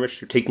 thank you very much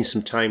for taking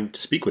some time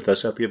to speak with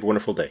us. I hope you have a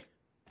wonderful day.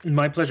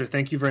 My pleasure.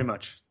 Thank you very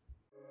much.